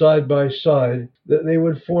side by side, that they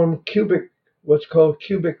would form what's called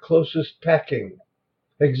cubic closest packing,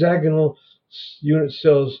 hexagonal unit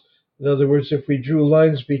cells. In other words, if we drew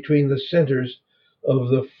lines between the centers of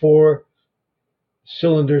the four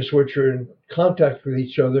cylinders which are in contact with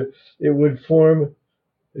each other, it would form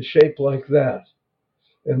a shape like that.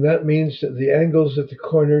 And that means that the angles at the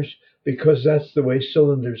corners, because that's the way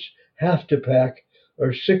cylinders have to pack,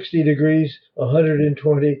 are 60 degrees,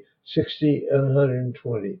 120, 60, and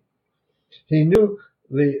 120. He knew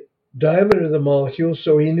the diameter of the molecule,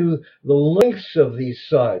 so he knew the lengths of these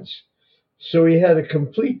sides. So he had a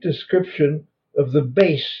complete description of the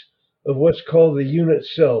base of what's called the unit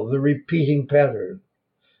cell, the repeating pattern.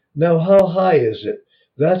 Now, how high is it?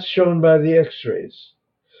 That's shown by the X-rays.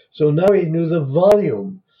 So now he knew the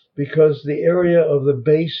volume, because the area of the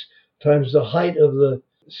base times the height of the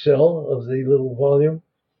cell, of the little volume,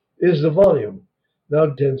 is the volume. Now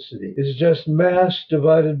density is just mass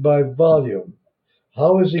divided by volume.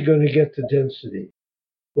 How is he going to get the density?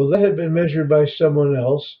 Well, that had been measured by someone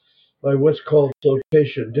else by what's called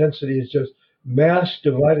flotation. Density is just mass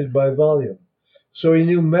divided by volume. So he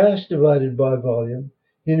knew mass divided by volume.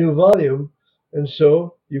 He knew volume, and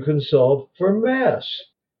so you can solve for mass.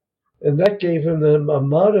 And that gave him the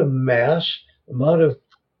amount of mass, amount of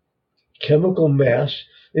chemical mass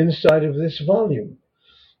inside of this volume.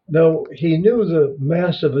 Now, he knew the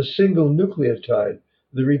mass of a single nucleotide,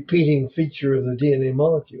 the repeating feature of the DNA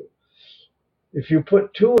molecule. If you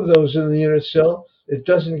put two of those in the unit cell, it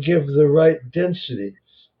doesn't give the right density.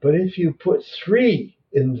 But if you put three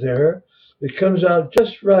in there, it comes out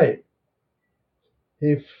just right.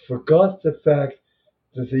 He forgot the fact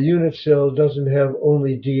that the unit cell doesn't have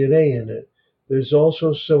only DNA in it. There's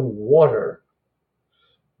also some water.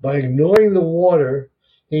 By ignoring the water,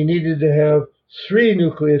 he needed to have three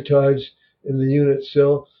nucleotides in the unit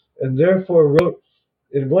cell and therefore wrote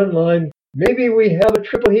in one line, maybe we have a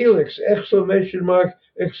triple helix, exclamation mark,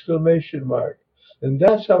 exclamation mark. And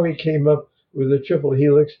that's how he came up with a triple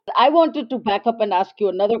helix. I wanted to back up and ask you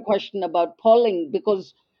another question about Pauling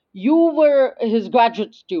because you were his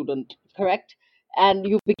graduate student, correct? And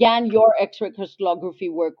you began your X-ray crystallography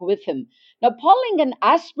work with him. Now, Pauling and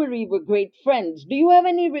Astbury were great friends. Do you have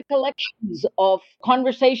any recollections of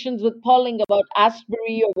conversations with Pauling about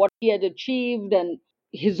Astbury or what he had achieved and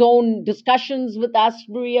his own discussions with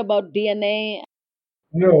Astbury about DNA?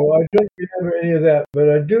 No, I don't remember any of that, but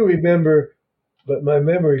I do remember, but my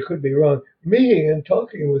memory could be wrong, meeting and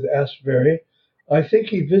talking with Astbury. I think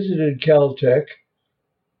he visited Caltech,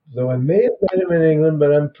 though I may have met him in England,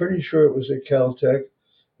 but I'm pretty sure it was at Caltech.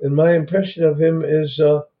 And my impression of him is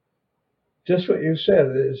just what you said.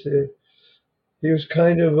 He was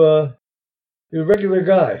kind of he was a regular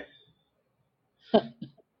guy.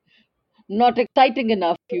 Not exciting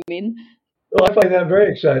enough, you mean? Oh, I find that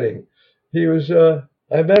very exciting. He was.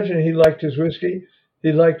 I imagine he liked his whiskey.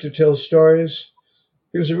 He liked to tell stories.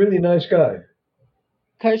 He was a really nice guy.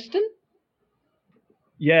 Kirsten?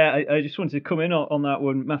 Yeah, I just wanted to come in on that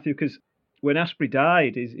one, Matthew, because when Astbury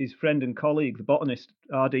died, his friend and colleague, the botanist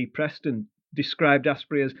R.D. Preston, described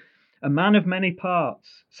Astbury as a man of many parts,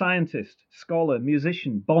 scientist, scholar,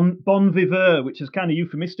 musician, bon viveur, which is kind of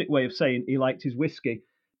euphemistic way of saying he liked his whiskey,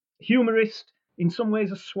 humorist, in some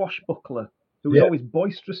ways a swashbuckler, who was Yeah. always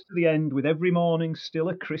boisterous to the end, with every morning still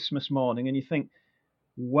a Christmas morning. And you think,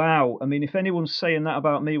 wow, I mean, if anyone's saying that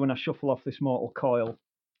about me when I shuffle off this mortal coil,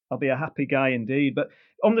 I'll be a happy guy indeed. But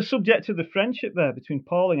on the subject of the friendship there between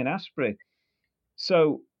Pauling and Astbury,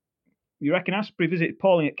 so you reckon Astbury visited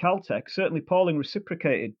Pauling at Caltech? Certainly Pauling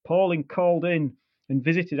reciprocated. Pauling called in and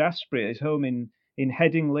visited Astbury at his home in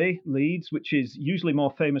Headingley, Leeds, which is usually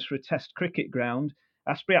more famous for a test cricket ground.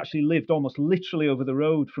 Astbury actually lived almost literally over the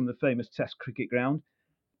road from the famous test cricket ground.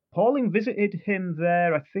 Pauling visited him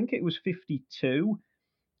there, I think it was 52,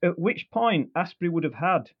 at which point Astbury would have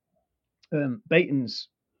had Baton's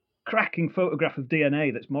cracking photograph of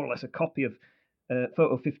DNA that's more or less a copy of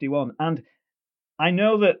photo 51. And I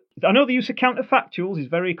know the use of counterfactuals is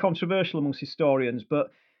very controversial amongst historians,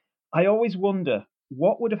 but I always wonder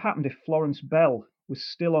what would have happened if Florence Bell was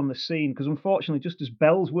still on the scene, because unfortunately, just as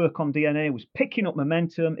Bell's work on DNA was picking up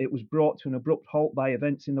momentum, it was brought to an abrupt halt by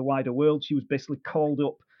events in the wider world. She was basically called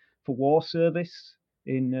up for war service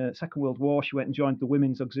in Second World War. She went and joined the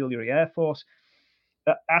Women's Auxiliary Air Force.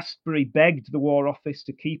 Astbury begged the War Office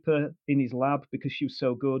to keep her in his lab because she was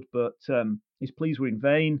so good, but his pleas were in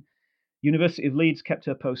vain. University of Leeds kept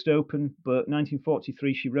her post open, but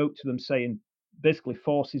 1943 she wrote to them saying basically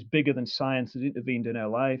forces bigger than science had intervened in her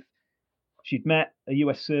life. She'd met a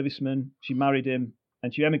US serviceman, she married him,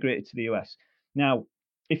 and she emigrated to the US. Now,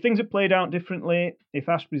 if things had played out differently, if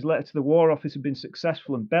Astbury's letter to the War Office had been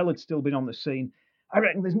successful and Bell had still been on the scene, I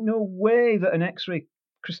reckon there's no way that an X ray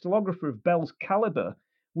crystallographer of Bell's caliber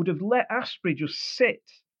would have let Astbury just sit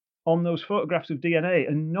on those photographs of DNA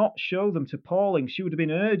and not show them to Pauling. She would have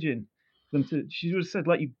been urging them to, she would have said,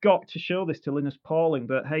 like, you've got to show this to Linus Pauling,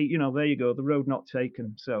 but hey, there you go, the road not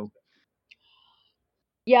taken. So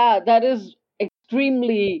Yeah, that is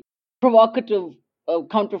extremely provocative,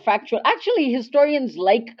 counterfactual. Actually, historians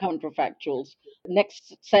like counterfactuals.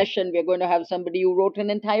 Next session, we're going to have somebody who wrote an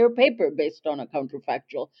entire paper based on a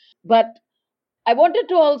counterfactual. But I wanted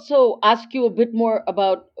to also ask you a bit more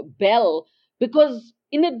about Bell because,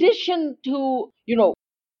 in addition to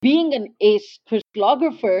being an ace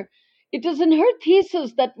crystallographer, it is in her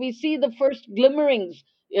thesis that we see the first glimmerings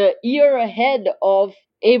year ahead of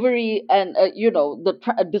Avery and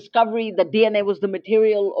the discovery that DNA was the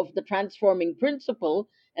material of the transforming principle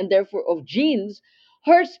and therefore of genes.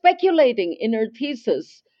 Her speculating in her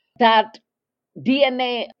thesis that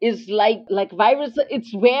DNA is like virus.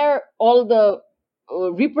 It's where all the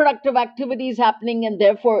reproductive activity is happening, and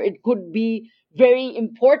therefore it could be very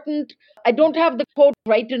important. I don't have the quote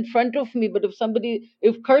right in front of me, but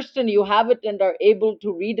if Kirsten, you have it and are able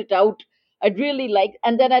to read it out, I'd really like.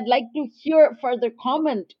 And then I'd like to hear further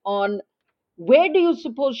comment on where do you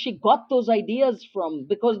suppose she got those ideas from?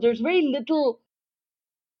 Because there's very little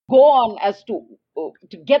go on as to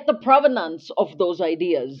get the provenance of those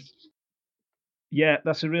ideas. Yeah,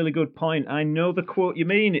 that's a really good point. I know the quote you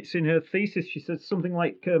mean. It's in her thesis. She says something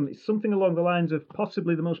like, it's something along the lines of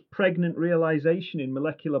possibly the most pregnant realization in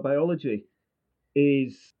molecular biology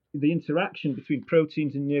is the interaction between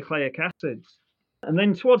proteins and nucleic acids. And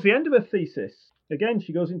then towards the end of her thesis, again,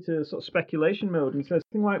 she goes into sort of speculation mode and says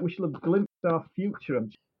something like, we shall have glimpsed our future.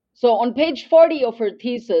 So on page 40 of her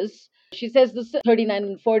thesis, she says, 39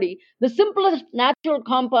 and 40, the simplest natural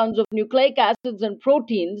compounds of nucleic acids and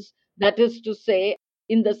proteins, that is to say,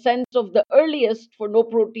 in the sense of the earliest, for no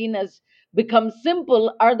protein has become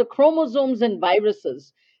simple, are the chromosomes and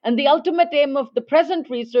viruses. And the ultimate aim of the present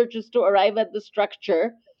research is to arrive at the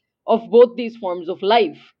structure of both these forms of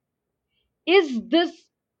life. Is this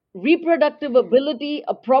reproductive ability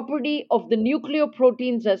a property of the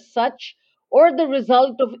nucleoproteins as such, or the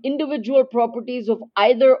result of individual properties of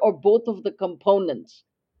either or both of the components?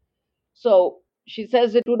 So she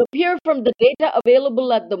says it would appear from the data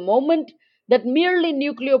available at the moment that merely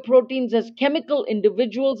nucleoproteins as chemical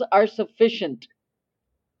individuals are sufficient.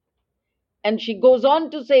 And she goes on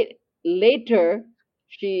to say later,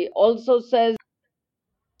 she also says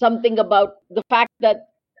something about the fact that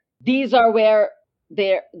these are where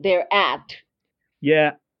they're at.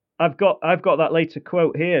 Yeah, I've got that later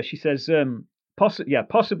quote here. She says,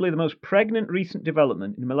 possibly the most pregnant recent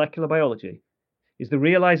development in molecular biology is the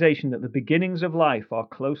realization that the beginnings of life are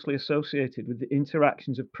closely associated with the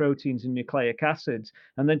interactions of proteins and nucleic acids.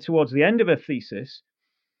 And then towards the end of her thesis,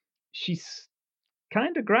 she's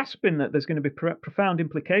kind of grasping that there's going to be profound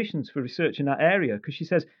implications for research in that area, because she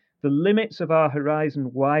says the limits of our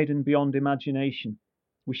horizon widen beyond imagination.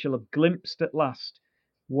 We shall have glimpsed at last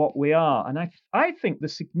what we are. And I think the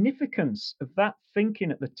significance of that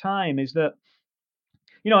thinking at the time is that,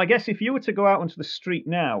 I guess if you were to go out onto the street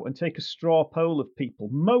now and take a straw poll of people,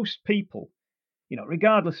 most people,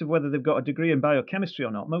 regardless of whether they've got a degree in biochemistry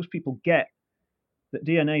or not, most people get that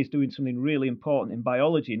DNA is doing something really important in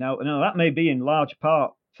biology. Now, that may be in large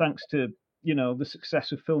part thanks to, the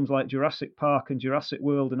success of films like Jurassic Park and Jurassic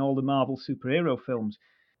World and all the Marvel superhero films.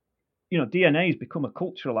 DNA has become a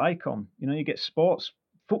cultural icon. You get sports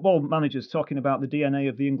football managers talking about the DNA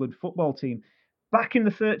of the England football team. Back in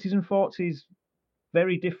the 30s and 40s,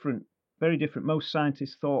 very different, very different. Most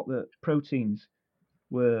scientists thought that proteins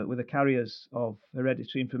were the carriers of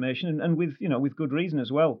hereditary information, and with good reason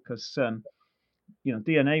as well, because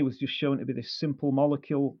DNA was just shown to be this simple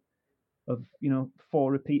molecule of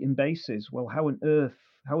 4 repeating bases. Well, how on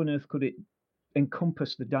earth could it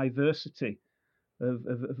encompass the diversity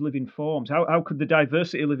of living forms? How could the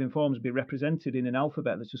diversity of living forms be represented in an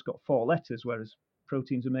alphabet that's just got 4 letters, whereas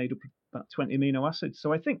proteins are made up of about 20 amino acids?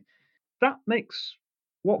 So I think that makes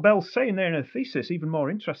what Belle's saying there in her thesis even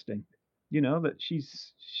more interesting. That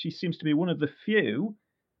she seems to be one of the few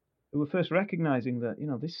who were first recognizing that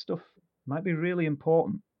this stuff might be really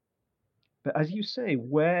important. But as you say,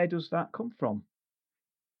 where does that come from?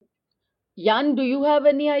 Jan, do you have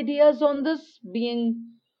any ideas on this, being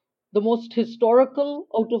the most historical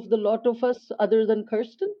out of the lot of us, other than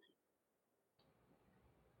Kirsten?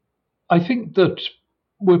 I think that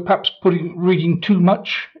we're perhaps reading too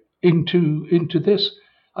much into this.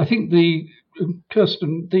 I think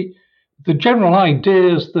Kirsten, the general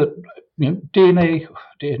idea is that DNA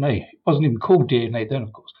wasn't even called DNA then,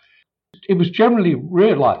 of course. It was generally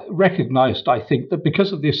recognized, I think, that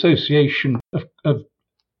because of the association of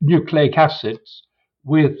nucleic acids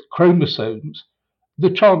with chromosomes,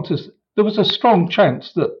 there was a strong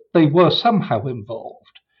chance that they were somehow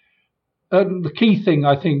involved. And the key thing,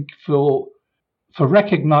 I think, for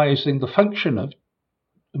recognizing the function of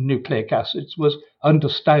nucleic acids was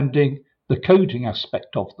understanding the coding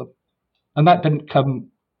aspect of them, and that didn't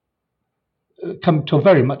come till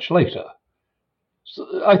very much later.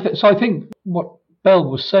 So I think what Bell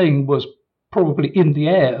was saying was probably in the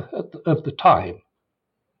air of the time.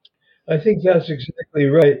 I think that's exactly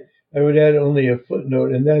right. I would add only a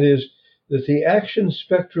footnote, and that is that the action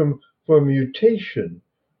spectrum for mutation,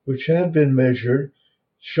 which had been measured,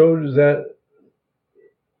 showed that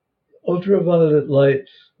ultraviolet light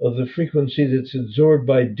of the frequency that's absorbed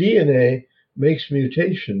by DNA makes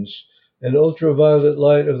mutations, and ultraviolet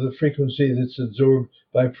light of the frequency that's absorbed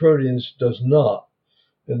by proteins does not.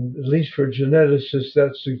 And at least for geneticists,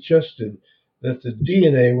 that suggested that the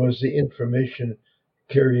DNA was the information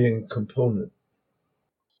carrying component.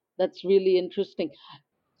 That's really interesting.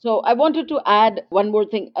 So I wanted to add one more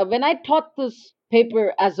thing. When I taught this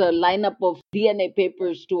paper as a lineup of DNA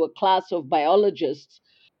papers to a class of biologists,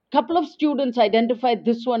 a couple of students identified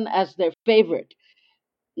this one as their favorite.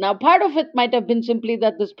 Now, part of it might have been simply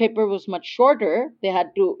that this paper was much shorter. They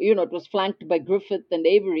had to, it was flanked by Griffith and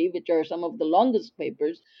Avery, which are some of the longest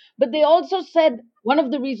papers. But they also said one of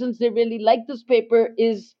the reasons they really liked this paper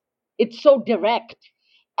is it's so direct.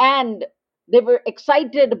 And they were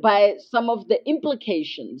excited by some of the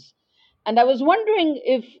implications. And I was wondering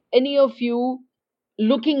if any of you,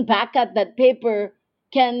 looking back at that paper,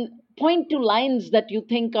 can point to lines that you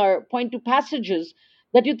think are, point to passages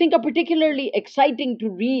that you think are particularly exciting to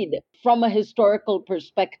read from a historical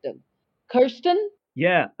perspective. Kirsten?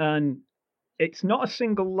 Yeah, and it's not a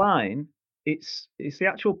single line. It's the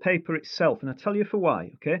actual paper itself, and I'll tell you for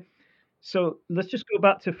why. Okay, so let's just go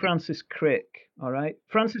back to Francis Crick. All right,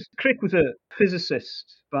 Francis Crick was a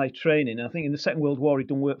physicist by training. I think in the Second World War he'd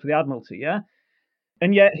done work for the Admiralty. Yeah,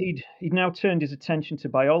 and yet he'd now turned his attention to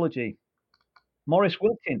biology. Maurice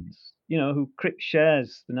Wilkins, who Crick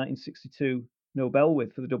shares the 1962 Nobel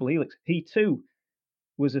with for the double helix, he too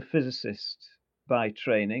was a physicist by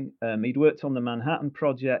training. He'd worked on the Manhattan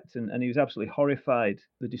Project, and he was absolutely horrified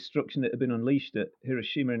the destruction that had been unleashed at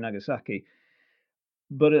Hiroshima and Nagasaki.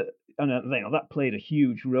 But that played a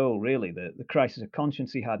huge role, really, the crisis of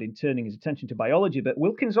conscience he had in turning his attention to biology. But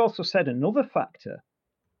Wilkins also said another factor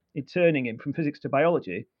in turning him from physics to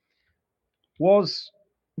biology was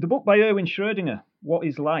the book by Erwin Schrödinger, What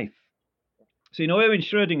is Life? So, Erwin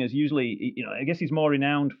Schrödinger's usually, I guess he's more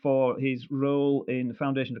renowned for his role in the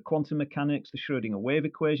foundation of quantum mechanics, the Schrödinger wave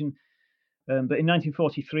equation. But in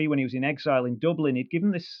 1943, when he was in exile in Dublin, he'd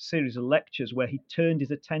given this series of lectures where he turned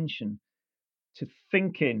his attention to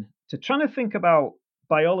trying to think about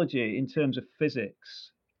biology in terms of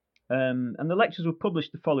physics. And the lectures were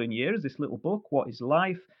published the following year as this little book, What is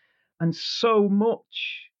Life? And so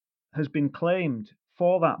much has been claimed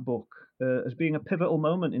for that book as being a pivotal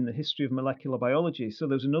moment in the history of molecular biology. So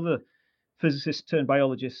there's another physicist turned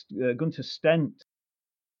biologist, Gunther Stent.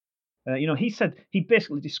 He said he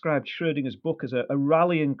basically described Schrödinger's book as a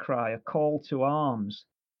rallying cry, a call to arms,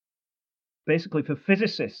 basically for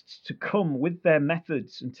physicists to come with their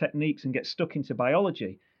methods and techniques and get stuck into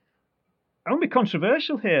biology. I won't be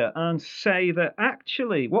controversial here and say that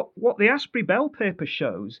actually what the Astbury Bell paper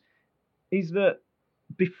shows is that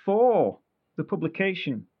before the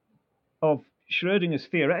publication of Schrödinger's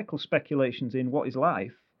theoretical speculations in What is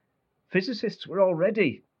Life, physicists were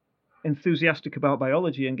already enthusiastic about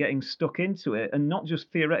biology and getting stuck into it, and not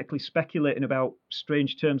just theoretically speculating about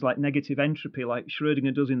strange terms like negative entropy like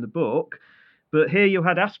Schrödinger does in the book, but here you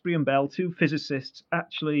had Astbury and Bell, two physicists,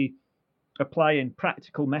 actually applying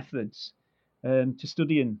practical methods to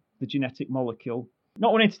studying the genetic molecule.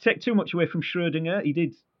 Not wanting to take too much away from Schrödinger,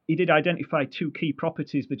 he did identify two key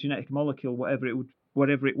properties the genetic molecule, whatever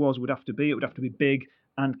it was, would have to be. It would have to be big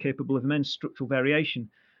and capable of immense structural variation.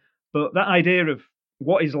 But that idea of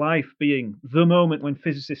what is life being the moment when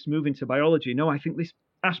physicists move into biology, no, I think this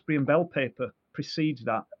Astbury and Bell paper precedes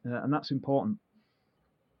that, and that's important.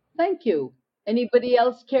 Thank you. Anybody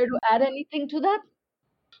else care to add anything to that?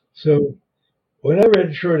 So when I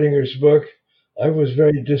read Schrödinger's book, I was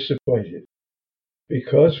very disappointed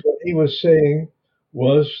because what he was saying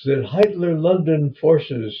was that Heitler-London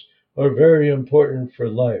forces are very important for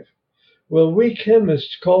life. Well, we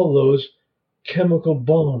chemists call those chemical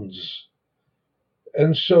bonds.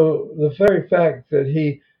 And so the very fact that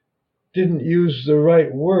he didn't use the right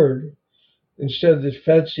word, instead the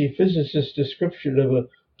fancy physicist description of a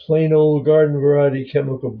plain old garden variety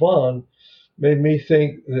chemical bond, made me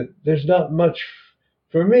think that there's not much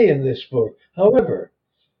for me in this book. However,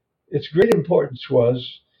 its great importance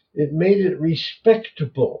was it made it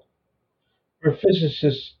respectable for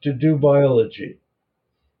physicists to do biology.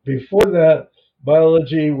 Before that,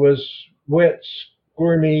 biology was wet,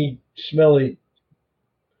 squirmy, smelly,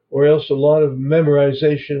 or else a lot of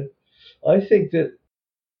memorization. I think that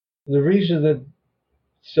the reason that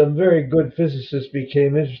some very good physicists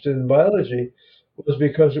became interested in biology was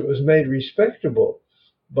because it was made respectable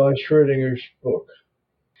by Schrödinger's book.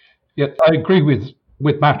 Yeah, I agree with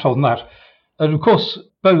Matt on that. And of course,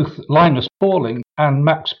 both Linus Pauling and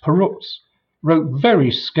Max Perutz wrote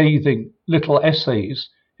very scathing little essays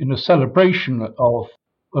in a celebration of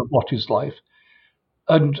What is Life.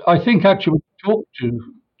 And I think actually, when you talk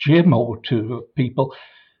to Jim or to people,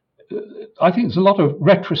 I think there's a lot of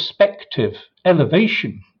retrospective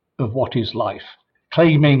elevation of What is Life,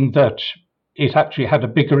 claiming that it actually had a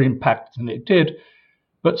bigger impact than it did.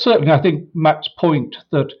 But certainly, I think Matt's point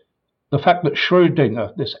that the fact that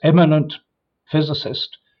Schrödinger, this eminent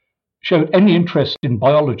physicist, showed any interest in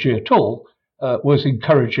biology at all was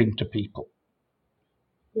encouraging to people.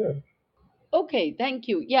 Yeah. Okay, thank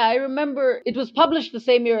you. Yeah, I remember it was published the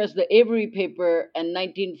same year as the Avery paper in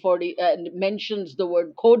 1940, and it mentions the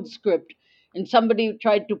word code script. And somebody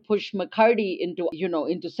tried to push McCarty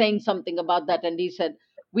into saying something about that, and he said,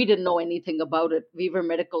 "We didn't know anything about it. We were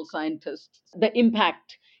medical scientists." The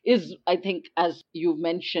impact is, I think, as you've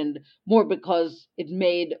mentioned, more because it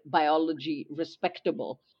made biology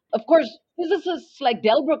respectable. Of course, physicists like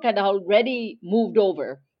Delbruck had already moved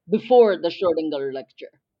over before the Schrodinger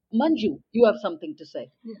lecture. Manju, you have something to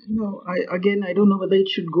say. No, I don't know whether it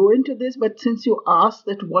should go into this, but since you asked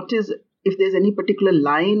that what is, if there's any particular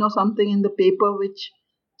line or something in the paper which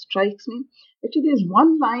strikes me, actually there's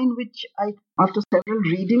one line which after several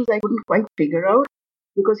readings, I couldn't quite figure out,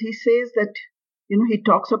 because he says that, he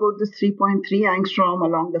talks about this 3.3 angstrom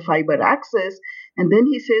along the fiber axis, and then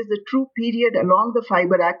he says the true period along the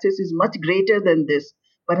fiber axis is much greater than this,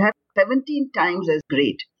 perhaps 17 times as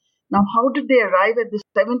great. Now, how did they arrive at this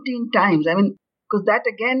 17 times? I mean, because that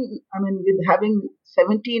again, I mean, with having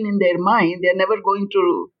 17 in their mind, they're never going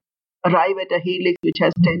to arrive at a helix which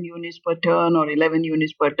has 10 units per turn or 11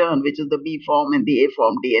 units per turn, which is the B form and the A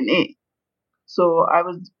form DNA. So I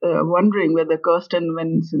was wondering whether Kirsten,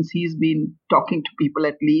 since he's been talking to people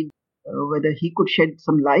at Leeds, whether he could shed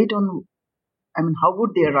some light on, I mean, how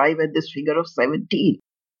would they arrive at this figure of 17?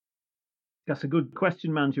 That's a good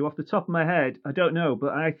question, Manju. Off the top of my head, I don't know, but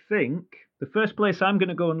I think the first place I'm going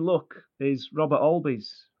to go and look is Robert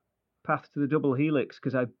Alby's Path to the Double Helix,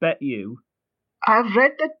 because I bet you. I've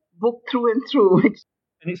read that book through and through. And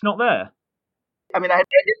it's not there. I mean, I had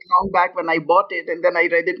read it long back when I bought it, and then I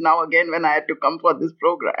read it now again when I had to come for this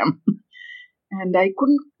program. And I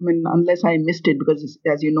couldn't, I mean, unless I missed it, because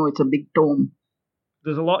as you know, it's a big tome.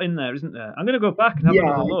 There's a lot in there, isn't there? I'm going to go back and have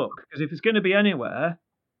another look, because if it's going to be anywhere,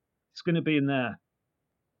 it's going to be in there.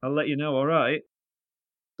 I'll let you know, all right?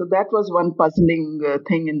 So that was one puzzling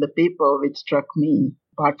thing in the paper which struck me,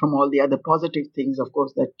 apart from all the other positive things, of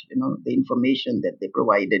course, that, the information that they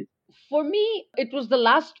provided. For me, it was the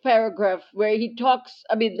last paragraph where he talks.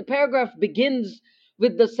 I mean, the paragraph begins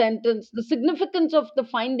with the sentence: "The significance of the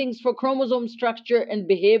findings for chromosome structure and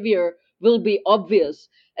behavior will be obvious."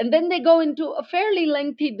 And then they go into a fairly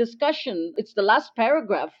lengthy discussion. It's the last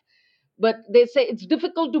paragraph, but they say it's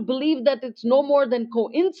difficult to believe that it's no more than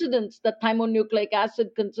coincidence that thymonucleic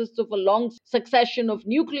acid consists of a long succession of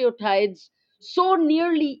nucleotides so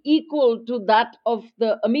nearly equal to that of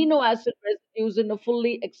the amino acid residues in a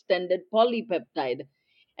fully extended polypeptide.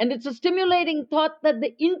 And it's a stimulating thought that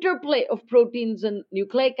the interplay of proteins and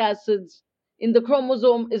nucleic acids in the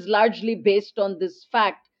chromosome is largely based on this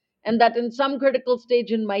fact, and that in some critical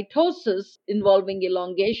stage in mitosis involving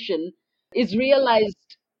elongation is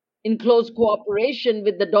realized in close cooperation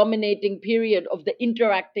with the dominating period of the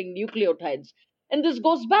interacting nucleotides. And this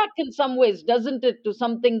goes back in some ways, doesn't it, to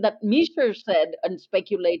something that Miescher said and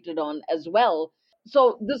speculated on as well.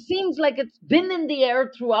 So this seems like it's been in the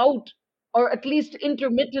air throughout, or at least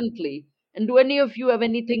intermittently. And do any of you have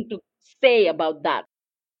anything to say about that?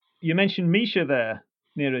 You mentioned Misha there,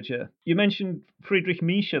 Neeraja. You mentioned Friedrich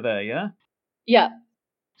Misha there, yeah? Yeah.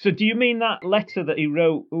 So do you mean that letter that he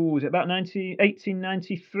wrote, was it about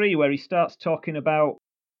 1893, where he starts talking about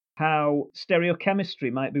how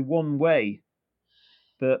stereochemistry might be one way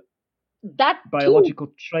that That too.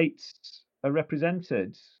 biological traits are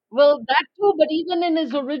represented? Well, that too, but even in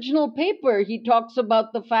his original paper, he talks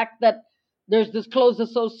about the fact that there's this close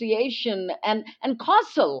association, and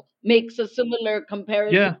Kossel makes a similar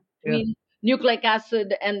comparison Yeah, yeah. between nucleic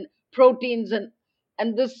acid and proteins,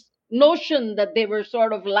 and this notion that they were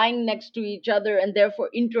sort of lying next to each other and therefore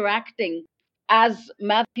interacting, as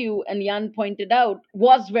Matthew and Jan pointed out,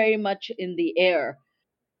 was very much in the air.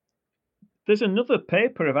 There's another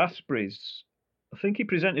paper of Astbury's. I think he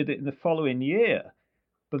presented it in the following year.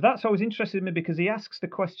 But that's always interested me because he asks the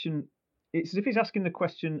question, it's as if he's asking the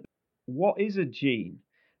question, what is a gene?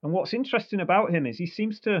 And what's interesting about him is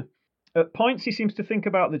at points, he seems to think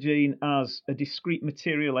about the gene as a discrete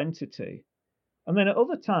material entity. And then at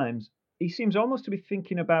other times, he seems almost to be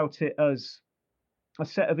thinking about it as a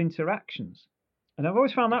set of interactions. And I've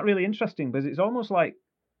always found that really interesting because it's almost like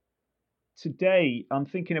today I'm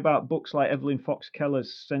thinking about books like Evelyn Fox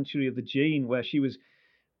Keller's Century of the Gene, where she was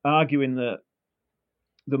arguing that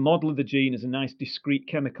the model of the gene as a nice discrete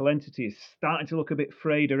chemical entity is starting to look a bit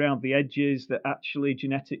frayed around the edges, that actually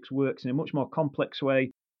genetics works in a much more complex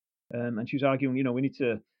way. And she was arguing, we need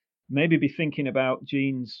to maybe be thinking about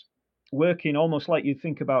genes working almost like you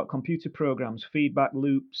think about computer programs, feedback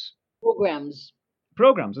loops.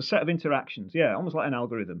 Programs, a set of interactions, yeah, almost like an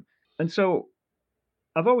algorithm. And so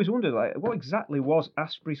I've always wondered, like, what exactly was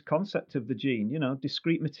Astbury's concept of the gene?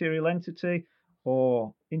 Discrete material entity,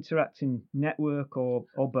 or interacting network, or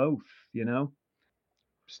both,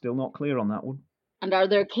 Still not clear on that one. And are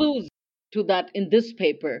there clues to that in this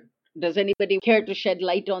paper? Does anybody care to shed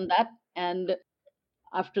light on that? And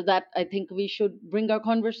after that, I think we should bring our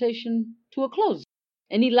conversation to a close.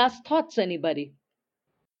 Any last thoughts, anybody?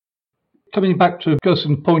 Coming back to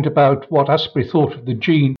Gerson's point about what Astbury thought of the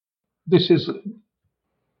gene, this is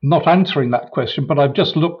not answering that question, but I've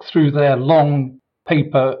just looked through their long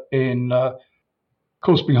paper in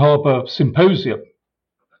Cold Spring Harbor Symposium,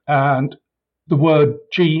 and the word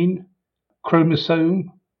gene,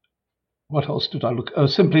 chromosome, what else did I look?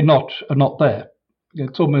 Simply not are not there.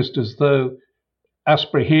 It's almost as though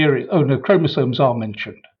Astbury here, oh no, chromosomes are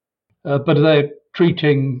mentioned, but they're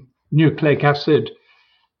treating nucleic acid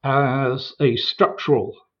as a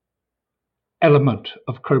structural element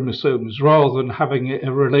of chromosomes rather than having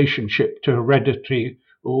a relationship to heredity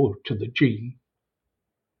or to the gene.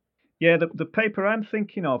 Yeah, the paper I'm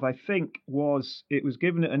thinking of, I think, it was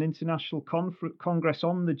given at an international congress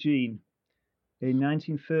on the gene in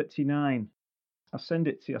 1939. I'll send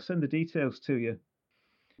it to you. I'll send the details to you.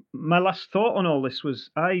 My last thought on all this was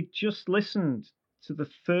I just listened to the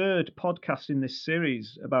third podcast in this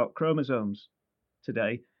series about chromosomes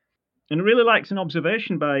today, and I really liked an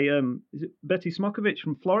observation by is it Betty Smokovich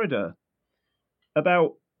from Florida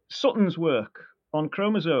about Sutton's work on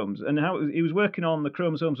chromosomes and how he was working on the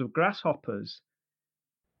chromosomes of grasshoppers,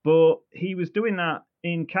 but he was doing that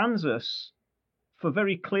in Kansas for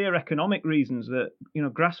very clear economic reasons, that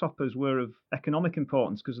grasshoppers were of economic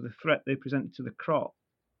importance because of the threat they presented to the crop.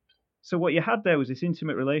 So what you had there was this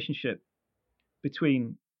intimate relationship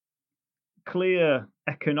between clear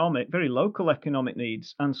economic, very local economic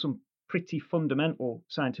needs and some pretty fundamental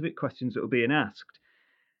scientific questions that were being asked.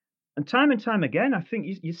 And time again, I think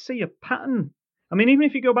you see a pattern. I mean, even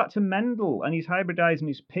if you go back to Mendel and he's hybridizing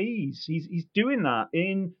his peas, he's doing that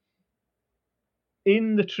in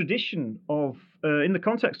the tradition of, in the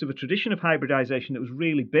context of a tradition of hybridization that was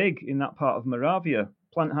really big in that part of Moravia,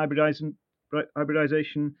 plant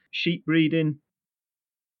hybridization, sheep breeding.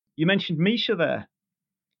 You mentioned Misha there.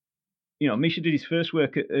 Misha did his first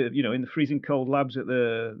work at, in the freezing cold labs at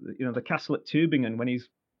the castle at Tübingen when he's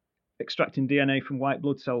extracting DNA from white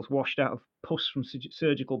blood cells washed out of pus from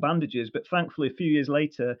surgical bandages. But thankfully, a few years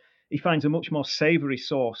later, he finds a much more savoury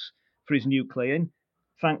source for his nuclein,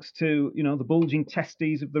 thanks to the bulging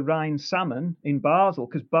testes of the Rhine salmon in Basel,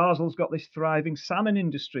 because Basel's got this thriving salmon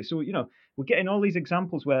industry. So we're getting all these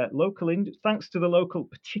examples where thanks to the local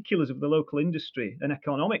particulars of the local industry and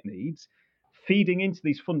economic needs, feeding into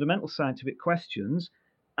these fundamental scientific questions.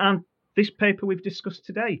 And this paper we've discussed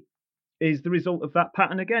today is the result of that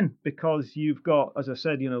pattern again, because you've got, as I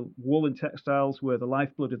said, wool and textiles were the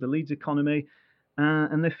lifeblood of the Leeds economy,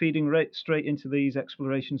 and they're feeding right straight into these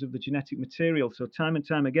explorations of the genetic material. So time and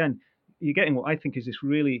time again, you're getting what I think is this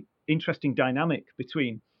really interesting dynamic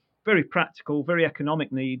between very practical, very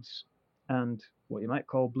economic needs and what you might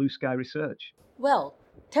call blue sky research. Well,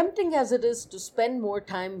 tempting as it is to spend more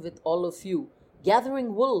time with all of you,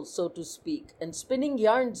 gathering wool, so to speak, and spinning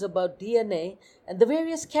yarns about DNA and the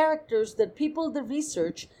various characters that people the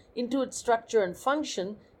research into its structure and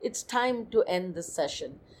function, it's time to end this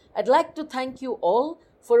session. I'd like to thank you all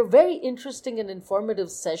for a very interesting and informative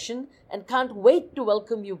session and can't wait to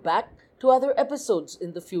welcome you back to other episodes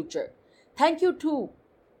in the future. Thank you too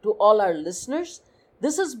to all our listeners.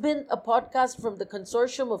 This has been a podcast from the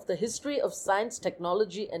Consortium of the History of Science,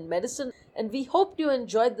 Technology and Medicine, and we hope you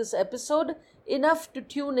enjoyed this episode enough to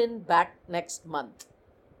tune in back next month.